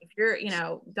 it's like, if you're, you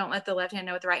know, don't let the left hand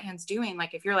know what the right hand's doing.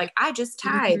 Like, if you're like, I just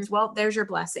tithed, well, there's your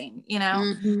blessing, you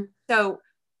know? So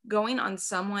going on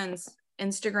someone's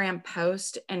Instagram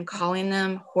post and calling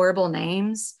them horrible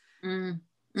names,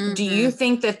 do you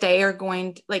think that they are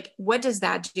going to, like, what does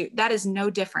that do? That is no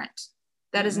different.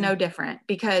 That is no different,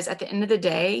 because at the end of the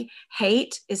day,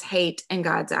 hate is hate in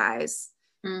God's eyes.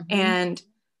 And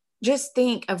just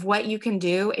think of what you can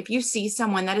do. If you see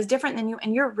someone that is different than you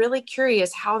and you're really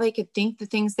curious how they could think the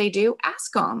things they do,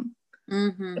 ask them.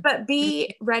 But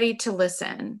be ready to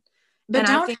listen. But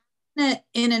and don't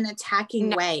in an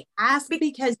attacking way. Ask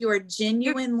because you are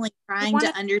genuinely trying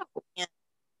to understand.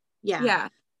 Yeah.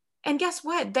 And guess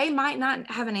what? They might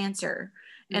not have an answer,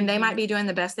 and they might be doing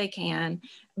the best they can.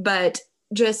 But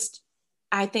just,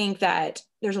 I think that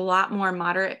there's a lot more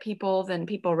moderate people than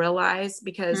people realize,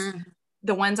 because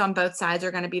the ones on both sides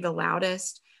are going to be the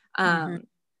loudest. But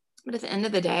at the end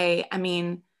of the day, I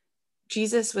mean,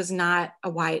 Jesus was not a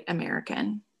white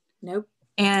American. Nope.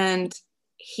 And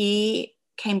He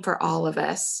came for all of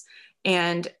us.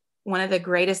 And one of the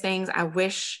greatest things, I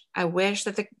wish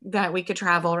that we could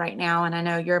travel right now. And I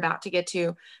know you're about to get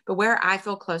to, but where I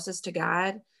feel closest to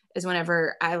God is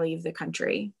whenever I leave the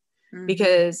country,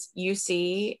 because you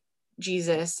see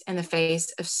Jesus in the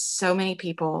face of so many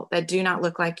people that do not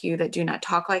look like you, that do not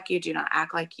talk like you, do not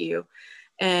act like you.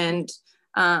 And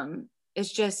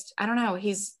it's just, I don't know,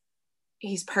 he's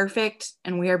perfect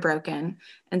and we are broken.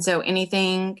 And so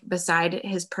anything beside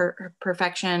His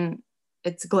perfection,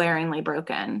 it's glaringly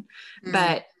broken.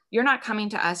 But you're not coming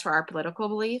to us for our political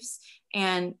beliefs,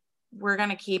 and we're going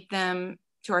to keep them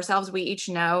to ourselves. We each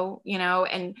know, you know,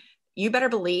 and you better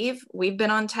believe we've been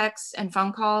on texts and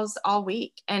phone calls all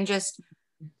week and just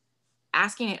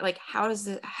asking it, like, how does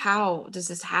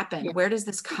this happen? Where does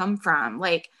this come from?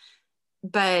 Like,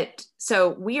 but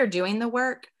so we are doing the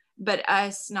work, but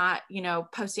us not, you know,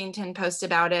 posting 10 posts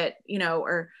about it, you know,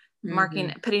 or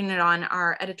putting it on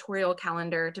our editorial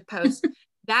calendar to post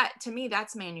that, to me,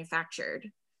 that's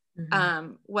manufactured.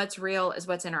 What's real is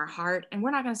what's in our heart, and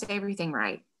we're not going to say everything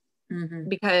right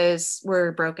because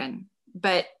we're broken,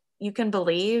 but you can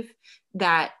believe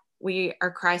that we are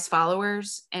Christ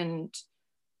followers. And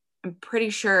I'm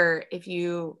pretty sure if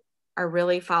you are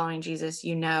really following Jesus,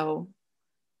 you know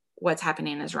what's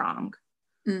happening is wrong.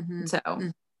 So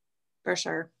for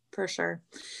sure.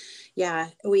 Yeah,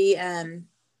 we, and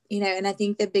I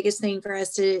think the biggest thing for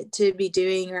us to be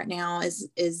doing right now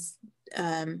is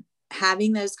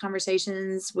having those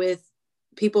conversations with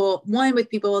people, with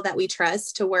people that we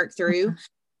trust to work through,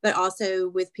 but also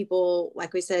with people,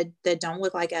 like we said, that don't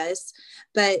look like us.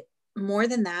 But more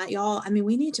than that, y'all, I mean,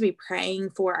 we need to be praying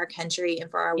for our country and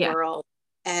for our world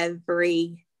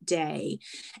every day.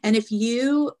 And if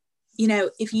you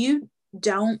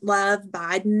don't love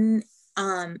Biden,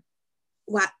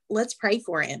 let's pray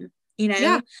for him.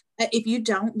 If you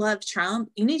don't love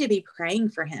Trump, you need to be praying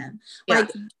for him.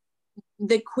 Like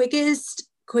the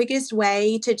quickest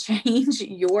way to change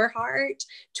your heart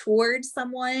towards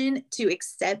someone to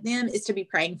accept them is to be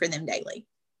praying for them daily.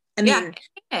 I mean,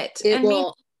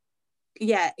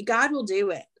 God will do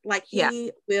it. Like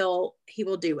he will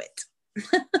do it.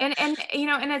 and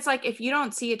it's like, if you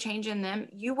don't see a change in them,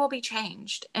 you will be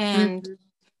changed. And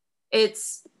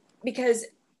it's because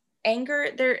anger,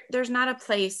 there's not a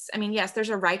place. I mean, yes, there's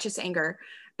a righteous anger,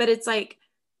 but it's like,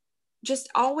 just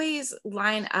always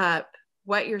line up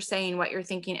what you're saying, what you're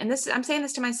thinking. And I'm saying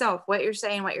this to myself, what you're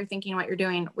saying, what you're thinking, what you're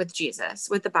doing with Jesus,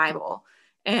 with the Bible,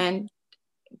 and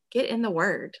get in the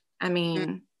word. I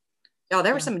mean, y'all,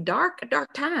 there were some dark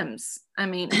times. I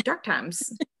mean, dark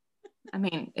times. I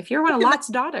mean, if you're one of Lot's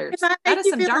daughters, that is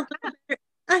some dark times.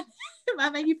 It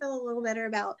might make you feel a little better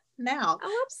about now,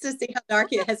 just to see how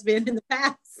dark it has been in the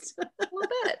past. A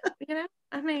little bit,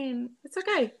 I mean, it's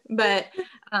okay. But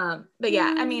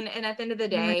yeah, I mean, and at the end of the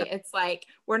day, it's like,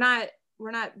 we're not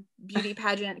beauty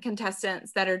pageant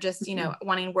contestants that are just,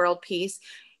 wanting world peace.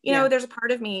 There's a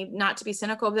part of me, not to be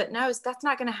cynical, that knows that's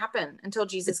not going to happen until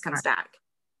Jesus comes back,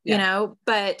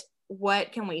 but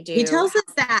what can we do? He tells us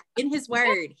that in his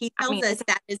word. He tells us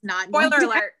that is not going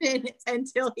to happen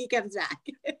until he comes back.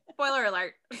 Spoiler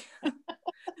alert.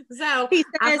 So he says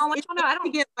I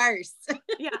don't get worse.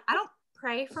 I don't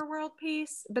pray for world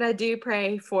peace, but I do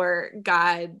pray for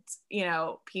God's,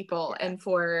 people, and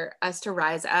for us to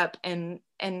rise up. And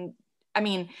I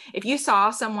mean, if you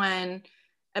saw someone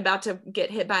about to get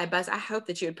hit by a bus, I hope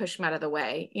that you would push them out of the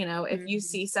way. If you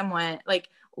see someone, like,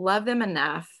 love them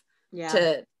enough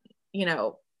to,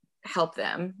 help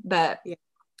them. But and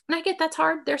I get that's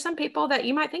hard. There's some people that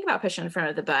you might think about pushing in front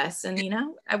of the bus, and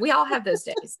we all have those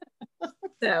days.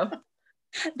 So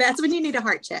that's when you need a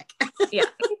heart check.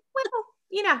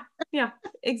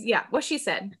 What she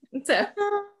said. So,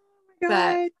 oh my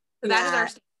God. So that is our,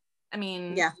 I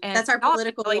mean, that's our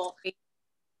political.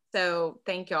 So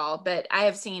thank y'all. But I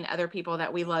have seen other people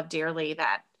that we love dearly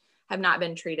that have not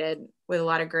been treated with a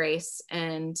lot of grace.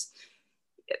 And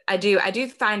I do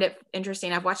find it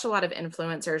interesting. I've watched a lot of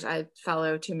influencers. I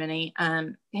follow too many,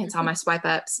 hence all my swipe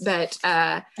ups, but,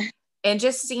 and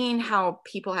just seeing how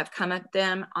people have come at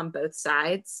them on both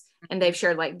sides, and they've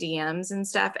shared like DMs and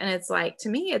stuff. And it's like, to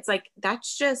me, it's like,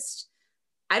 that's just,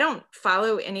 I don't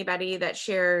follow anybody that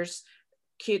shares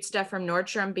cute stuff from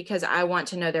Nordstrom because I want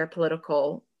to know their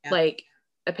political like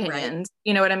opinions. Right.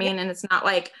 You know what I mean? And it's not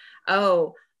like,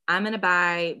 oh, I'm going to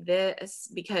buy this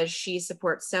because she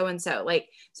supports so-and-so. Like,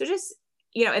 so just,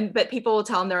 but people will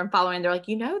tell them they're unfollowing. They're like,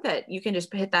 that you can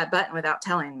just hit that button without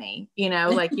telling me,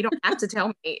 like, you don't have to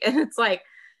tell me. And it's like,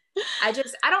 I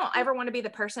don't ever want to be the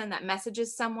person that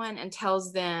messages someone and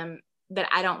tells them that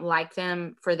I don't like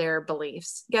them for their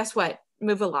beliefs. Guess what?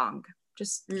 Move along.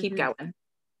 Just keep going.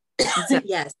 So,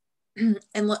 yes.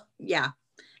 And look,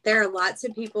 there are lots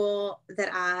of people that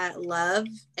I love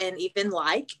and even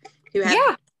like who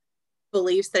have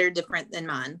beliefs that are different than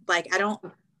mine. Like, I don't,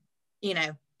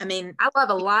 I mean, I love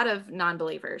a lot of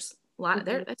non-believers.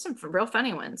 There's some real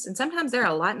funny ones, and sometimes they're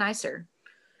a lot nicer.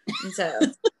 And so,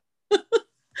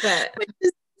 but which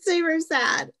is super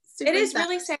sad. It is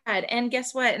really sad. And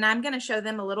guess what? And I'm going to show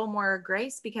them a little more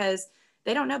grace because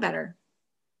they don't know better.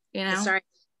 That's right.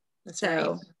 That's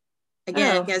right.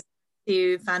 Again, guys,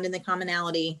 to finding the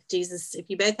commonality. Jesus, if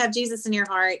you both have Jesus in your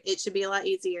heart, it should be a lot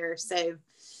easier. So,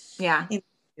 yeah. Okay.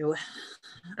 You want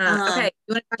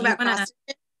to talk about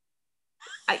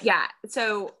cross-stitching?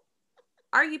 So,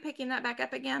 are you picking that back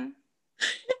up again?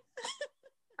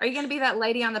 Are you going to be that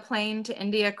lady on the plane to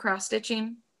India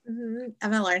cross-stitching? Mm-hmm.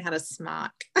 I'm going to learn how to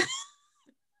smock.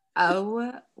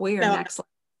 Oh, we are next.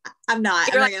 I'm not.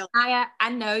 I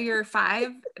know you're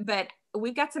 5, but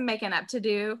we've got some making up to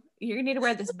do. You need to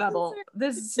wear this smock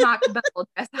bubble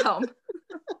dress home.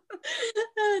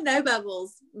 No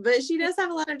bubbles, but she does have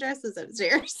a lot of dresses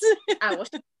upstairs. Oh,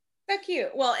 so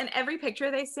cute. Well, in every picture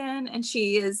they send, and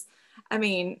she is, I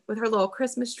mean, with her little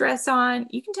Christmas dress on,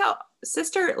 you can tell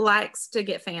sister likes to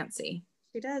get fancy.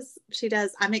 She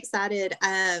does. I'm excited.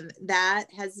 That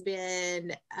has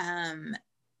been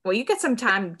Well, you get some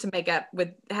time to make up with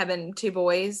having two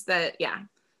boys that, yeah.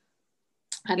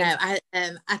 I know.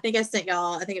 I think I sent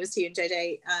y'all, I think it was to you and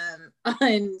JJ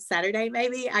on Saturday,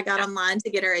 maybe. I got online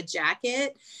to get her a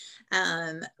jacket,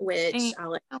 which I'll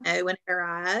let you know when it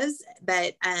arrives.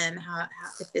 But how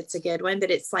if it's a good one, but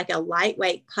it's like a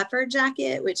lightweight puffer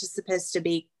jacket, which is supposed to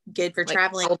be good for like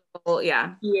traveling.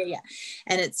 Yeah.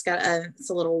 And it's got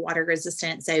it's a little water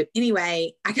resistant. So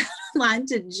anyway, I got online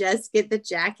to just get the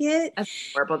jacket.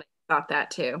 That's horrible. They thought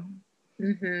that too.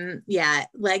 Mm-hmm. Yeah,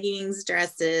 leggings,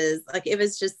 dresses, like it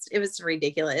was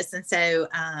ridiculous. And so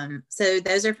so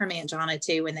those are from Aunt Jonna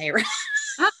too when they arrive.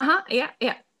 Yeah,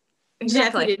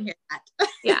 exactly. Jeff didn't hear that.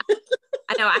 Yeah,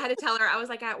 I know. I had to tell her. I was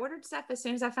like, I ordered stuff as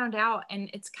soon as I found out, and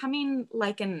it's coming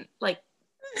in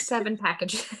 7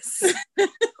 packages,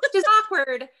 which is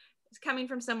awkward. It's coming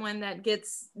from someone that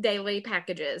gets daily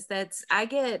packages. But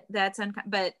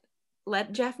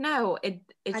let Jeff know it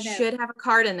should have a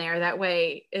card in there. That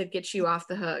way it gets you off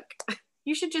the hook.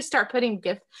 You should just start putting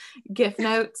gift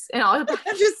notes and all. I'm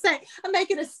just saying, I'm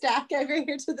making a stack over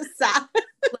here to the side.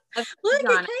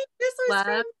 Look, this was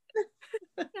from...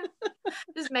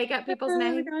 Just make up people's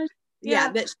names.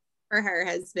 Yeah, that for her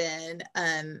has been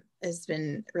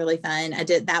really fun.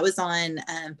 That was on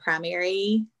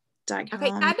primary.com.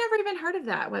 Okay, I've never even heard of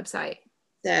that website.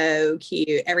 So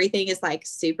cute. Everything is like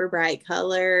super bright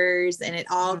colors and it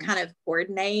all kind of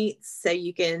coordinates. So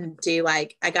you can do I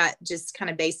got just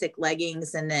kind of basic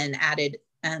leggings and then added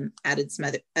some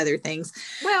other things.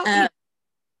 Well,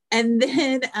 and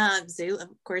then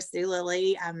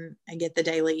Zulily, I get the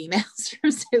daily emails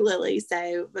from Zulily.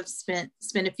 So I've spent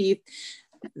a few,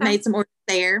 made some orders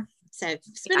there. So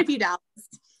spent a few dollars.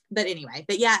 But anyway,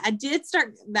 yeah, I did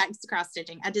start back to cross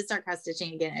stitching. I did start cross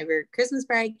stitching again over Christmas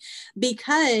break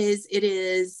because it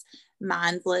is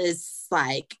mindless.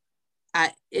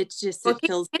 It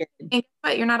feels good.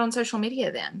 But you're not on social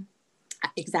media then.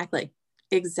 Exactly.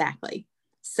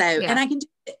 So, and I can do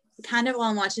it kind of while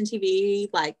I'm watching TV,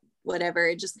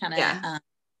 whatever, just kind of,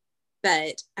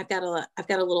 but I've got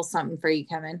a little something for you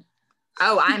coming.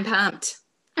 Oh, I'm pumped.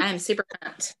 I'm super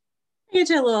pumped. Get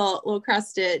you a little cross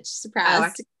stitch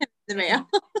surprise in the mail.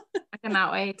 I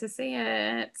cannot wait to see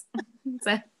it.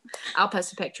 So I'll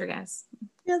post a picture, guys.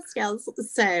 Yes, gals.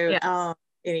 So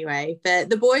anyway, but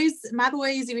my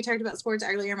boys, we talked about sports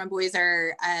earlier. My boys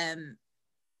are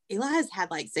Eli has had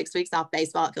 6 weeks off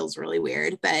baseball. It feels really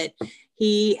weird, but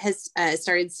he has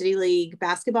started City League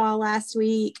basketball last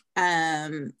week.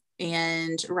 And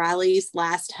Riley's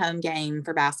last home game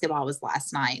for basketball was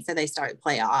last night. So they started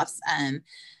playoffs.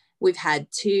 We've had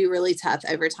 2 really tough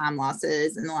overtime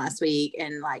losses in the last week,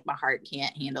 and my heart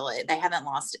can't handle it. They haven't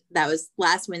lost. That was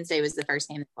last Wednesday was the first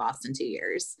game they lost in 2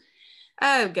 years.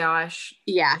 Oh gosh.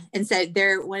 Yeah. And so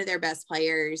one of their best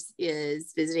players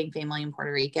is visiting family in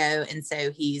Puerto Rico. And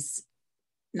so he's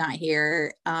not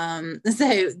here.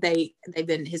 So they've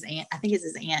been, his aunt, I think it's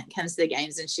his aunt, comes to the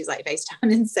games and she's FaceTime.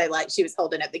 And so she was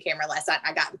holding up the camera last night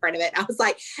and I got in front of it. I was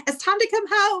like, it's time to come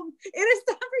home. It is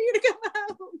time for you to come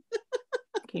home.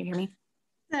 Can you hear me?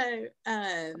 So,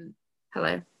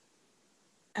 hello.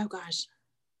 Oh gosh.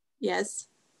 Yes.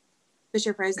 But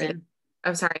you're frozen.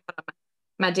 I'm sorry.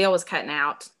 My deal was cutting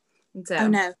out. So, oh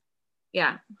no.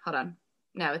 Yeah. Hold on.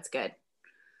 No, it's good.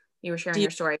 You were sharing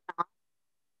your story.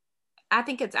 I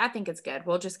think it's good.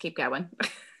 We'll just keep going.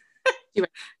 You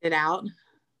it out.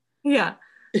 Yeah.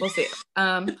 We'll see.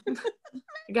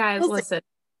 Guys, listen.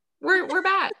 We're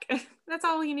back. That's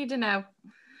all you need to know.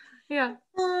 Yeah.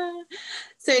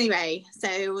 So anyway,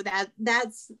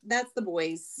 that's the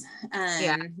boys.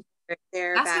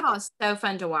 Basketball is so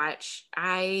fun to watch.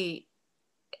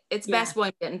 It's best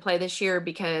William didn't play this year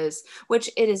which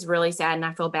it is really sad, and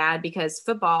I feel bad because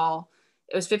football,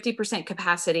 it was 50%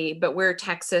 capacity, but we're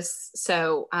Texas,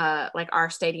 so our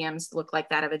stadiums look like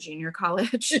that of a junior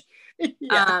college. So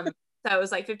it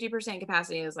was 50%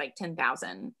 capacity. It was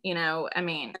 10,000.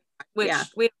 Which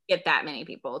we don't get that many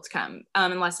people to come,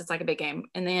 unless it's a big game.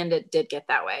 In the end, it did get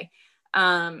that way.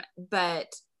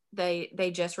 But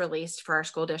they just released for our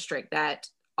school district that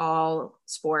all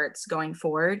sports going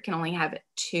forward can only have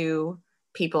 2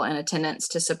 people in attendance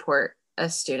to support a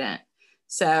student.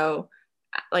 So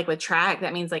with track,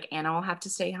 that means Anna will have to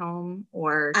stay home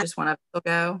or just one of us will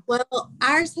go. Well,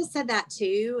 ours has said that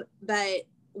too, but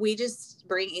we just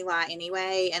bring Eli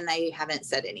anyway, and they haven't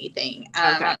said anything.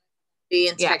 Okay.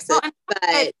 In Texas,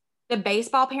 but the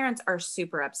baseball parents are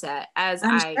super upset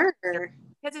sure.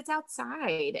 Because it's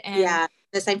outside. And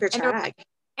the same for track.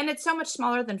 And it's so much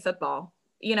smaller than football.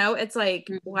 It's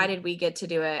why did we get to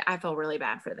do it? I feel really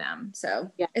bad for them. So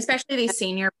especially these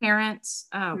senior parents.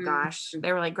 Oh gosh.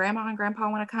 They were Grandma and Grandpa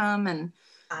want to come. And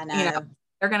I know.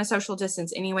 they're going to social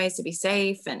distance anyways to be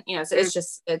safe. And, you know, so it's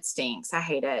just, it stinks. I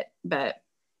hate it. But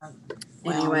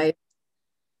anyway.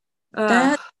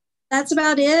 That's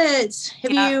about it.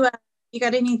 Have you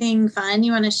got anything fun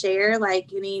you want to share?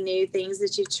 Like any new things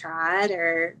that you tried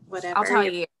or whatever? I'll tell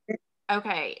you.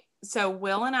 Okay. So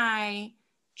Will and I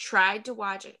tried to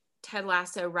watch Ted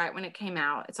Lasso right when it came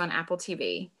out. It's on Apple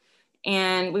TV.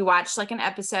 And we watched like an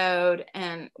episode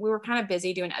and we were kind of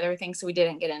busy doing other things, so we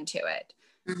didn't get into it.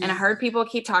 Mm-hmm. And I heard people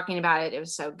keep talking about it. It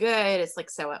was so good. It's like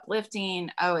so uplifting.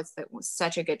 Oh, it was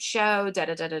such a good show. Da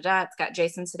da da da da. It's got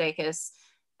Jason Sudeikis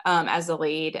as the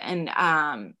lead.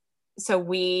 And so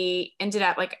we ended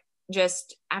up like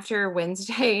just after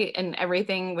Wednesday and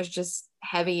everything was just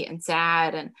heavy and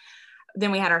sad. And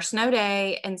then we had our snow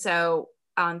day. And so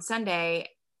on Sunday,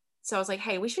 so I was like,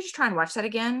 hey, we should just try and watch that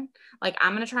again. Like,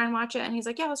 I'm going to try and watch it. And he's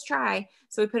like, yeah, let's try.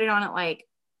 So we put it on at like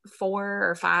 4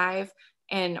 or 5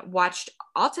 and watched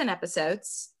all 10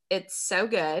 episodes. It's so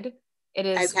good. It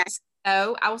is. Okay.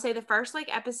 So I will say the first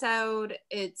like episode,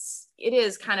 it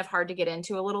is kind of hard to get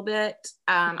into a little bit.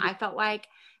 I felt like,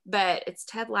 but it's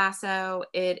Ted Lasso.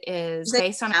 It is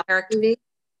based on a character. TV?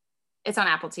 It's on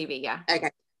Apple TV. Yeah. Okay.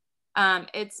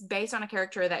 It's based on a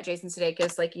character that Jason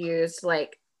Sudeikis like used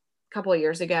like a couple of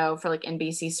years ago for like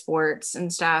NBC Sports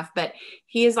and stuff. But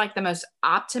he is like the most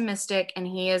optimistic, and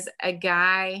he is a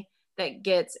guy that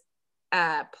gets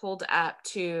pulled up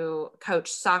to coach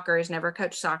soccer. He's never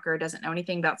coached soccer, doesn't know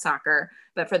anything about soccer,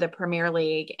 but for the Premier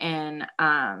League in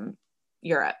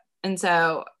Europe. And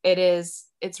so it's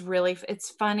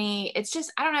funny. It's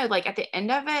just, I don't know, like at the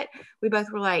end of it, we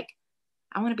both were like,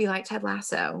 I want to be like Ted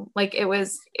Lasso. Like it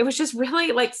was just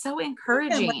really like so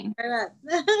encouraging.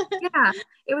 Yeah,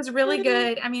 it was really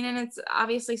good. I mean, and it's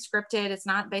obviously scripted. It's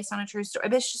not based on a true story,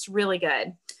 but it's just really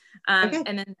good. Okay.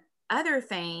 And then the other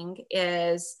thing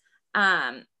is,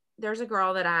 there's a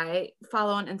girl that I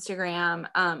follow on Instagram.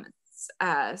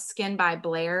 Skin by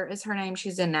Blair is her name.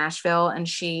 She's in Nashville and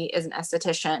she is an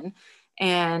esthetician.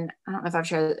 And I don't know if I've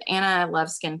shared it. Anna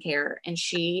loves skincare and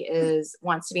she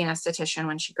wants to be an esthetician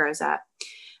when she grows up.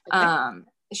 Okay.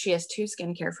 She has 2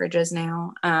 skincare fridges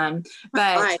now.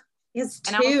 But it's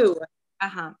 2.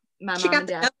 My mom and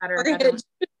dad got her another one.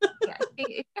 Yeah,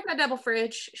 she got a double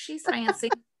fridge. She's fancy.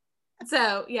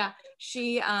 So yeah,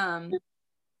 she's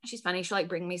funny. She'll like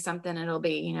bring me something. It'll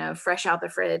be, you know, fresh out the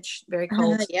fridge, very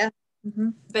cold. Yeah. Mm-hmm.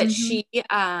 But she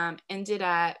ended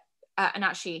up,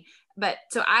 not she, but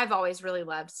so I've always really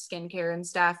loved skincare and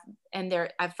stuff. And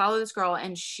I follow this girl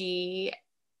and she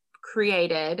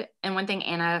created, and one thing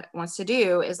Anna wants to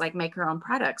do is like make her own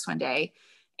products one day.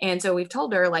 And so we've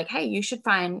told her like, hey, you should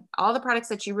find all the products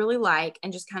that you really like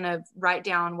and just kind of write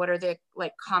down what are the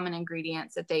like common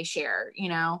ingredients that they share, you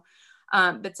know?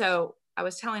 But so I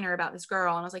was telling her about this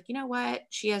girl and I was like, you know what?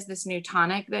 She has this new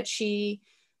tonic that she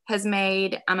has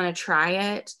made. I'm going to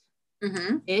try it.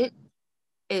 Mm-hmm. It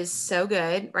is so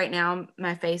good. Right now,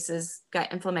 my face has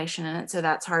got inflammation in it, so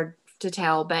that's hard to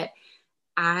tell, but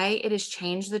it has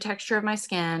changed the texture of my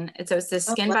skin. It's this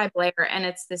Skin by Blair, and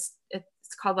it's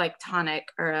called like tonic,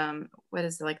 or what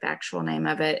is like the actual name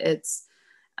of it? It's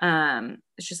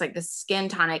just like the skin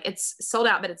tonic. It's sold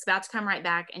out, but it's about to come right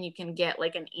back, and you can get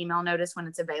like an email notice when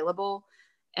it's available.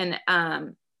 And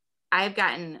I've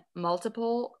gotten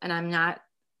multiple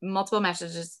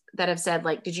messages that have said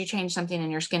like, did you change something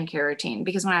in your skincare routine?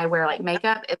 Because when I wear like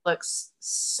makeup, it looks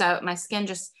so, my skin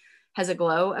just has a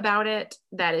glow about it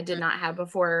that it did not have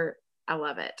before. I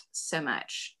love it so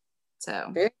much.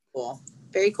 So very cool.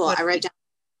 Very cool. I wrote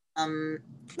down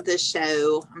the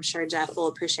show. I'm sure Jeff will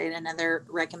appreciate another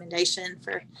recommendation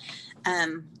for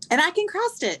and I can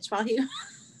cross stitch while you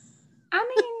I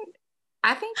mean,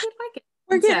 I think you'd like it.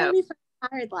 We're getting ready for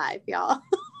Tired Life, y'all.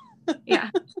 Yeah.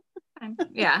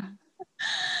 Yeah.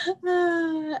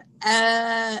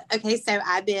 Okay, so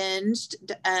I binged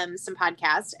some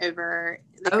podcasts over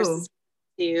the Christmas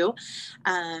too.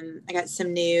 I got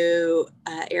some new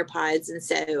AirPods, and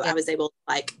so I was able to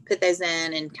like put those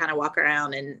in and kind of walk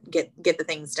around and get the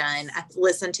things done. I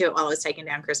listened to it while I was taking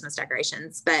down Christmas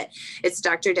decorations, but it's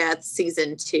Dr. Death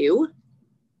season 2.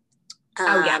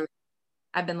 Yeah,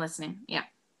 I've been listening. Yeah,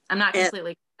 I'm not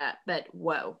completely up, but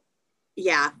whoa.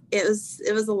 Yeah, it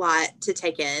was a lot to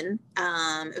take in.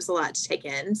 It was a lot to take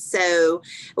in. So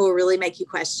it will really make you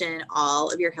question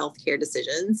all of your healthcare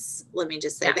decisions. Let me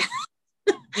just say that.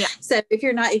 Yeah. So if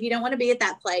you don't want to be at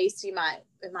that place, it might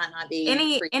not be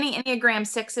any Enneagram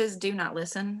 6s, do not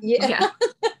listen. Yeah.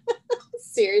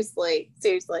 Seriously.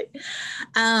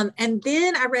 And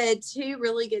then I read 2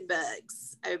 really good books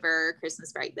over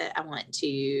Christmas break that I want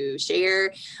to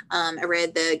share. I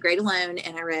read The Great Alone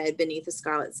and I read Beneath the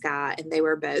Scarlet Sky, and they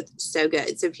were both so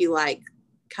good. So if you like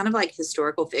kind of like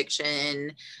historical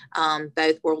fiction,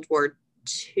 both World War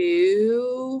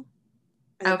II.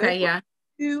 Okay, yeah.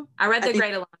 I read The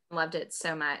Great Alone and loved it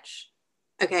so much.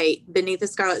 Okay, Beneath the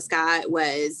Scarlet Sky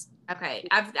was... Okay,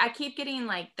 I keep getting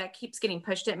that keeps getting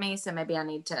pushed at me, so maybe I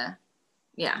need to,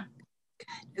 yeah.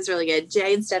 It was really good.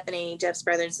 Jay and Stephanie, Jeff's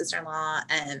brother and sister-in-law,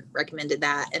 recommended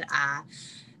that, and I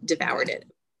devoured it.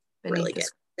 Really good.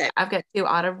 So, I've got 2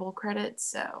 Audible credits,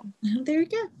 so. There you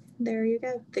go. There you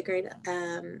go. The Great,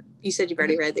 you said you've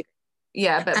already read the...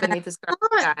 Yeah, but Beneath the Scarlet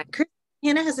Sky. Chris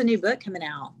Hannah has a new book coming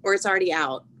out, or it's already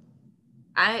out.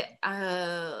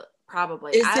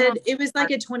 Probably. It was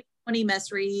like a 2020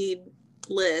 must read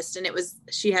list, and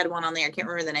she had one on there. I can't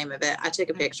remember the name of it. I took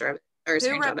a picture of it, or a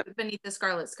screenshot of it. Beneath the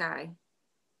Scarlet Sky?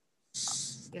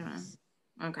 Yeah.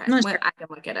 Okay. Sure. I can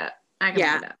look it up. Look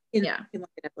it up. You can look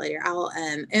it up later. I'll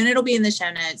and it'll be in the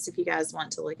show notes if you guys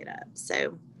want to look it up.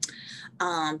 So,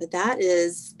 but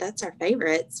that's our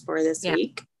favorites for this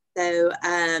week. So,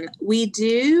 we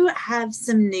do have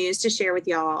some news to share with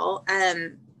y'all.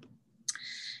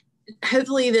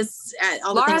 Hopefully this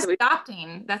all the Laura's things that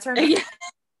adopting. That's her name.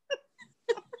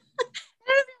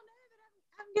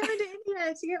 I'm going to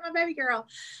India to get my baby girl.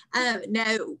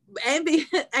 No, and kind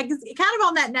of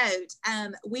on that note,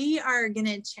 we are going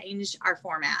to change our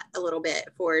format a little bit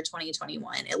for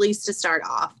 2021, at least to start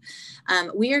off.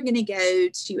 We are going to go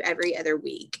to every other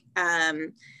week.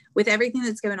 With everything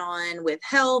that's going on with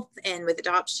health and with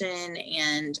adoption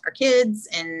and our kids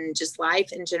and just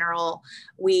life in general,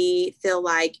 we feel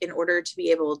like in order to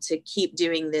be able to keep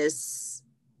doing this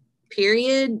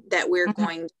period, that we're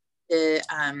going to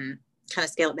kind of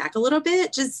scale it back a little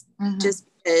bit, just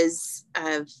because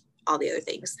of all the other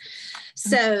things.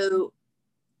 So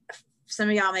some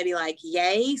of y'all may be like,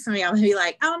 yay. Some of y'all may be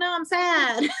like, oh no, I'm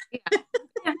sad.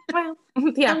 Well,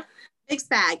 yeah. Mixed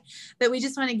bag, but we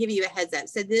just want to give you a heads up.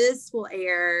 So this will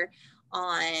air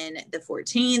on the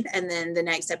 14th, and then the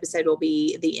next episode will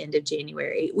be the end of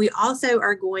January. We also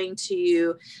are going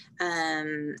to,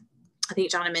 I think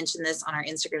Jonna mentioned this on our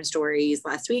Instagram stories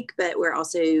last week, but we're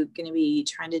also going to be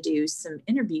trying to do some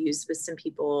interviews with some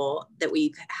people that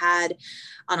we've had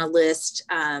on a list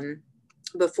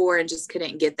before and just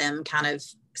couldn't get them kind of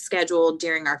scheduled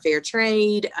during our fair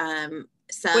trade.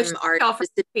 Some are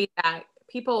feedback.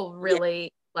 People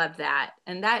really love that.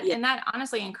 And that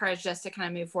honestly encouraged us to kind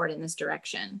of move forward in this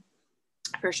direction.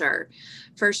 For sure.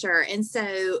 And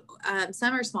so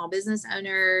some are small business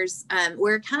owners.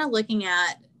 We're kind of looking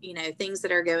at, things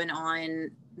that are going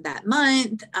on that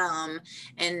month.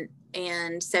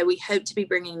 And so we hope to be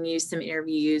bringing you some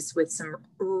interviews with some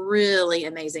really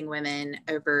amazing women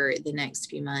over the next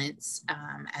few months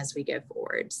as we go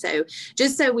forward. So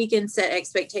just so we can set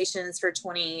expectations for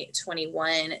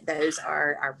 2021, those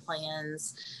are our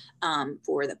plans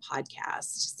for the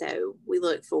podcast. So we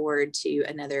look forward to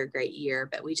another great year,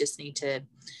 but we just need to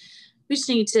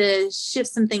shift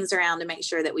some things around to make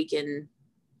sure that we can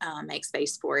make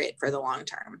space for it for the long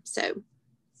term. So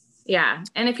yeah.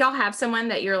 And if y'all have someone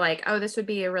that you're like, oh, this would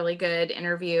be a really good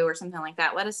interview or something like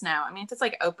that, let us know. I mean, if it's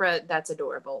like Oprah, that's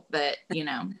adorable, but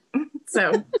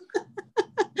so.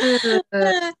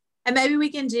 And maybe we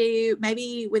can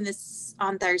when this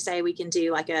on Thursday, we can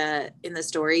do in the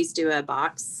stories, do a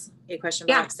question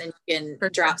box, and you can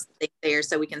drop something there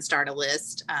so we can start a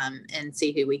list and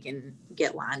see who we can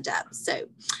get lined up. So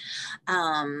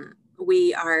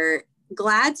we are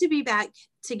glad to be back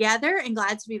together and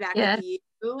glad to be back with you.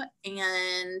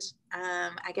 And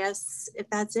I guess if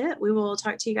that's it, we will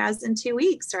talk to you guys in 2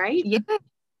 weeks, right? Yeah.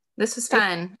 This was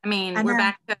fun. I mean, we're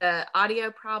back to audio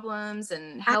problems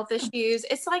and health issues.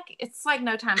 It's like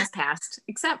no time has passed,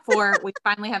 except for we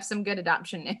finally have some good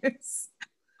adoption news.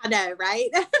 I know, right?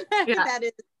 Yeah. That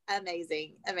is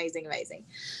amazing.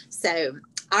 So,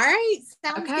 all right.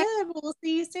 Sounds good. We'll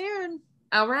see you soon.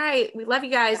 All right. We love you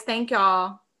guys. Thank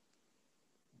y'all.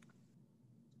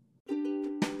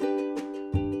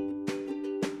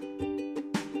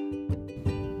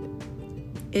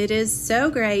 It is so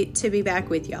great to be back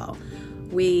with y'all.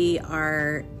 We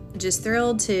are just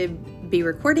thrilled to be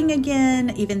recording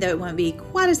again, even though it won't be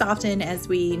quite as often as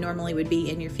we normally would be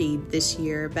in your feed this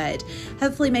year. But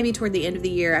hopefully maybe toward the end of the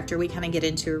year, after we kind of get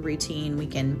into a routine,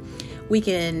 we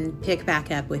can pick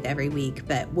back up with every week,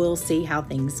 but we'll see how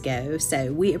things go.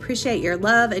 So we appreciate your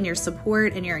love and your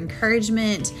support and your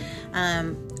encouragement.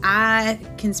 I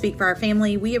can speak for our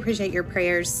family. We appreciate your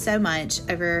prayers so much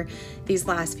over these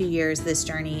last few years, this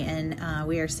journey, and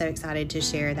we are so excited to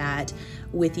share that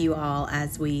with you all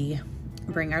as we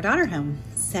bring our daughter home.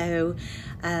 So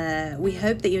we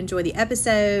hope that you enjoy the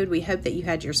episode. We hope that you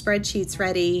had your spreadsheets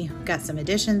ready. We've got some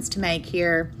additions to make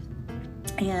here.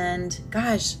 And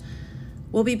gosh,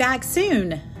 We'll be back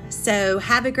soon. So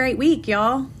have a great week,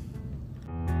 y'all.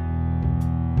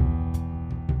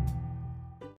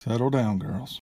 Settle down, girls.